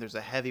 Every time there's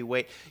a heavy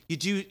weight, you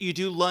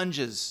do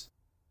lunges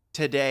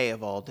today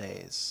of all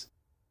days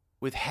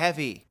with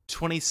heavy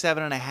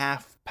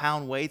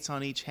 27.5-pound weights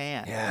on each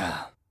hand.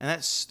 Yeah. And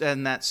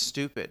that's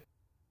stupid,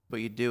 but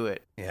you do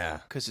it. Yeah.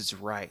 Because it's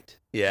right.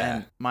 Yeah.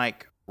 And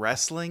Mike,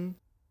 wrestling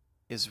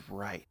is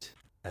right.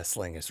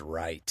 Wrestling is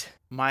right.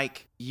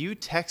 Mike, you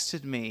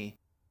texted me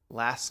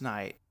last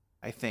night,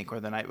 I think,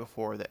 or the night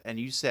before, and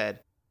you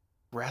said,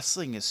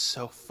 wrestling is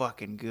so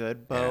fucking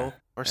good, Bo, Yeah.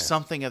 or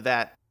something of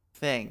that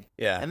thing.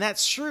 Yeah. And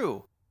that's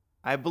true.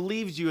 I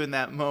believed you in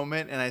that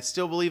moment, and I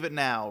still believe it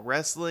now.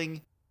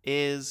 Wrestling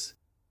is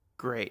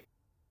great,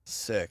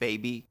 Sick.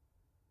 baby.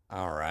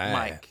 All right.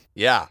 Mike.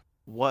 Yeah.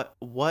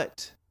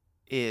 What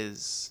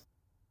is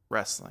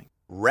wrestling?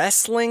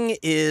 Wrestling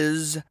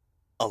is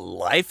a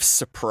life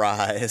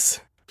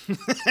surprise.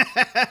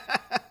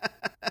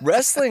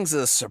 Wrestling's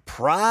a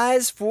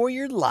surprise for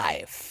your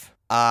life.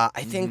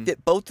 I think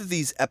that both of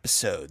these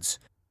episodes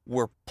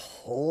were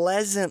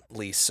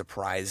pleasantly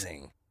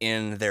surprising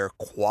in their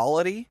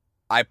quality.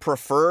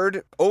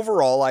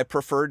 Overall, I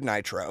preferred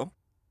Nitro,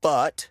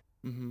 but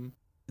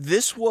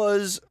this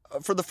was,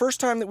 for the first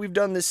time that we've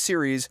done this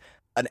series,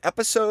 an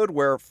episode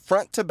where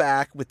front to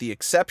back, with the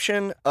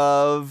exception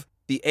of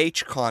the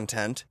H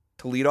content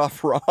to lead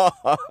off Raw,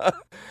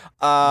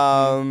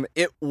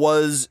 it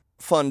was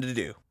fun to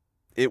do.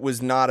 It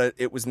was not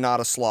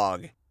a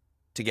slog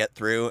to get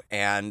through,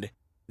 and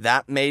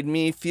that made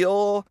me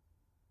feel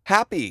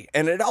happy.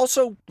 And it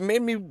also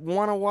made me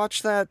want to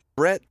watch that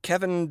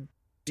Kevin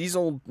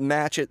Diesel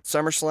match at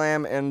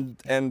SummerSlam and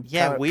kind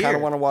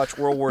of want to watch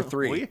World War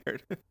III.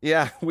 Weird.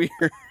 Yeah,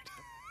 weird.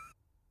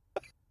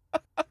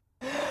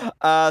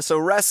 So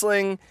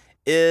wrestling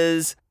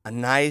is a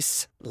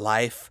nice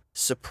life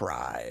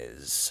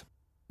surprise.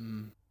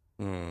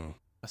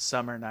 A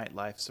summer night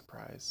life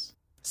surprise.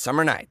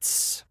 Summer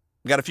nights.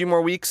 We got a few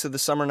more weeks of the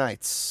summer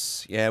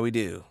nights. Yeah, we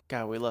do.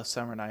 God, we love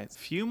summer nights. A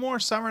few more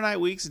summer night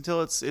weeks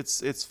until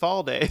it's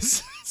fall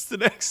days. It's the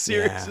next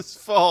series is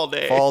fall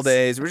days. Fall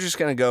days. We're just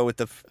gonna go with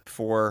the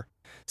 4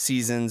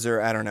 seasons, or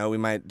I don't know. We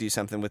might do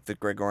something with the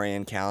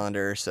Gregorian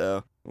calendar.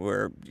 So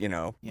we're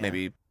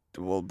maybe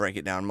we'll break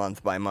it down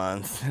month by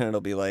month.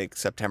 It'll be like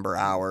September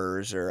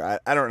hours, or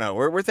I don't know.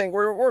 We're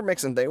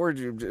mixing things.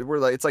 We're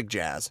like, it's like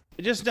jazz.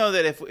 Just know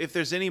that if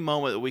there's any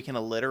moment that we can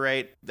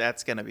alliterate,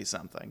 that's gonna be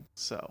something.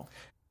 So.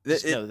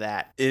 Just know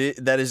that.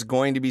 That is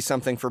going to be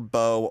something for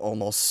Bo,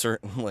 almost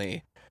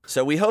certainly.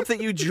 So we hope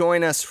that you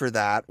join us for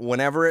that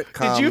whenever it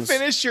comes. Did you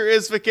finish your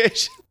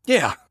isfication?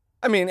 Yeah.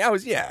 I mean,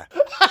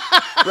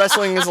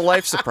 Wrestling is a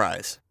life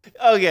surprise.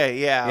 Okay,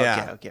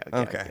 yeah.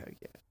 Okay.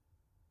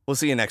 We'll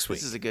see you next week.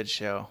 This is a good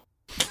show.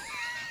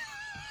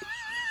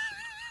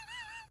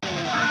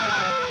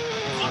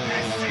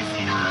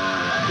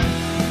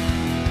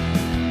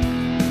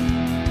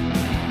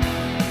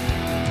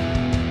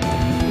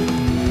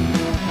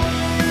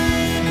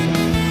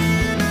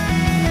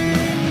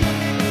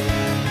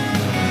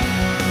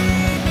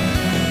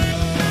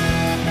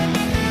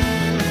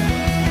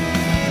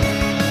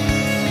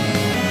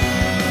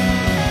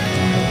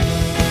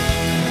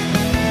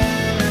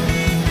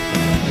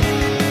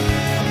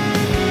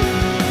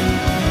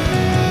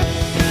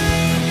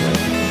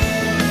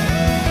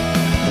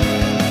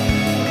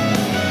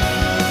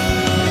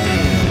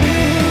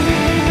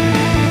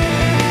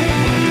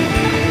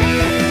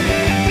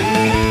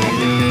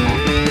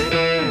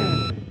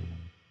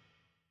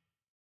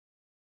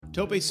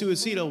 Tope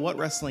Suicido, What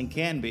Wrestling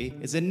Can Be,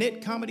 is a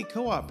knit comedy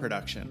co-op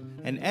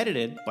production and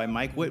edited by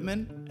Mike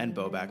Whitman and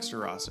Bo Baxter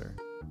Rosser.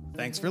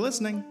 Thanks for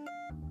listening.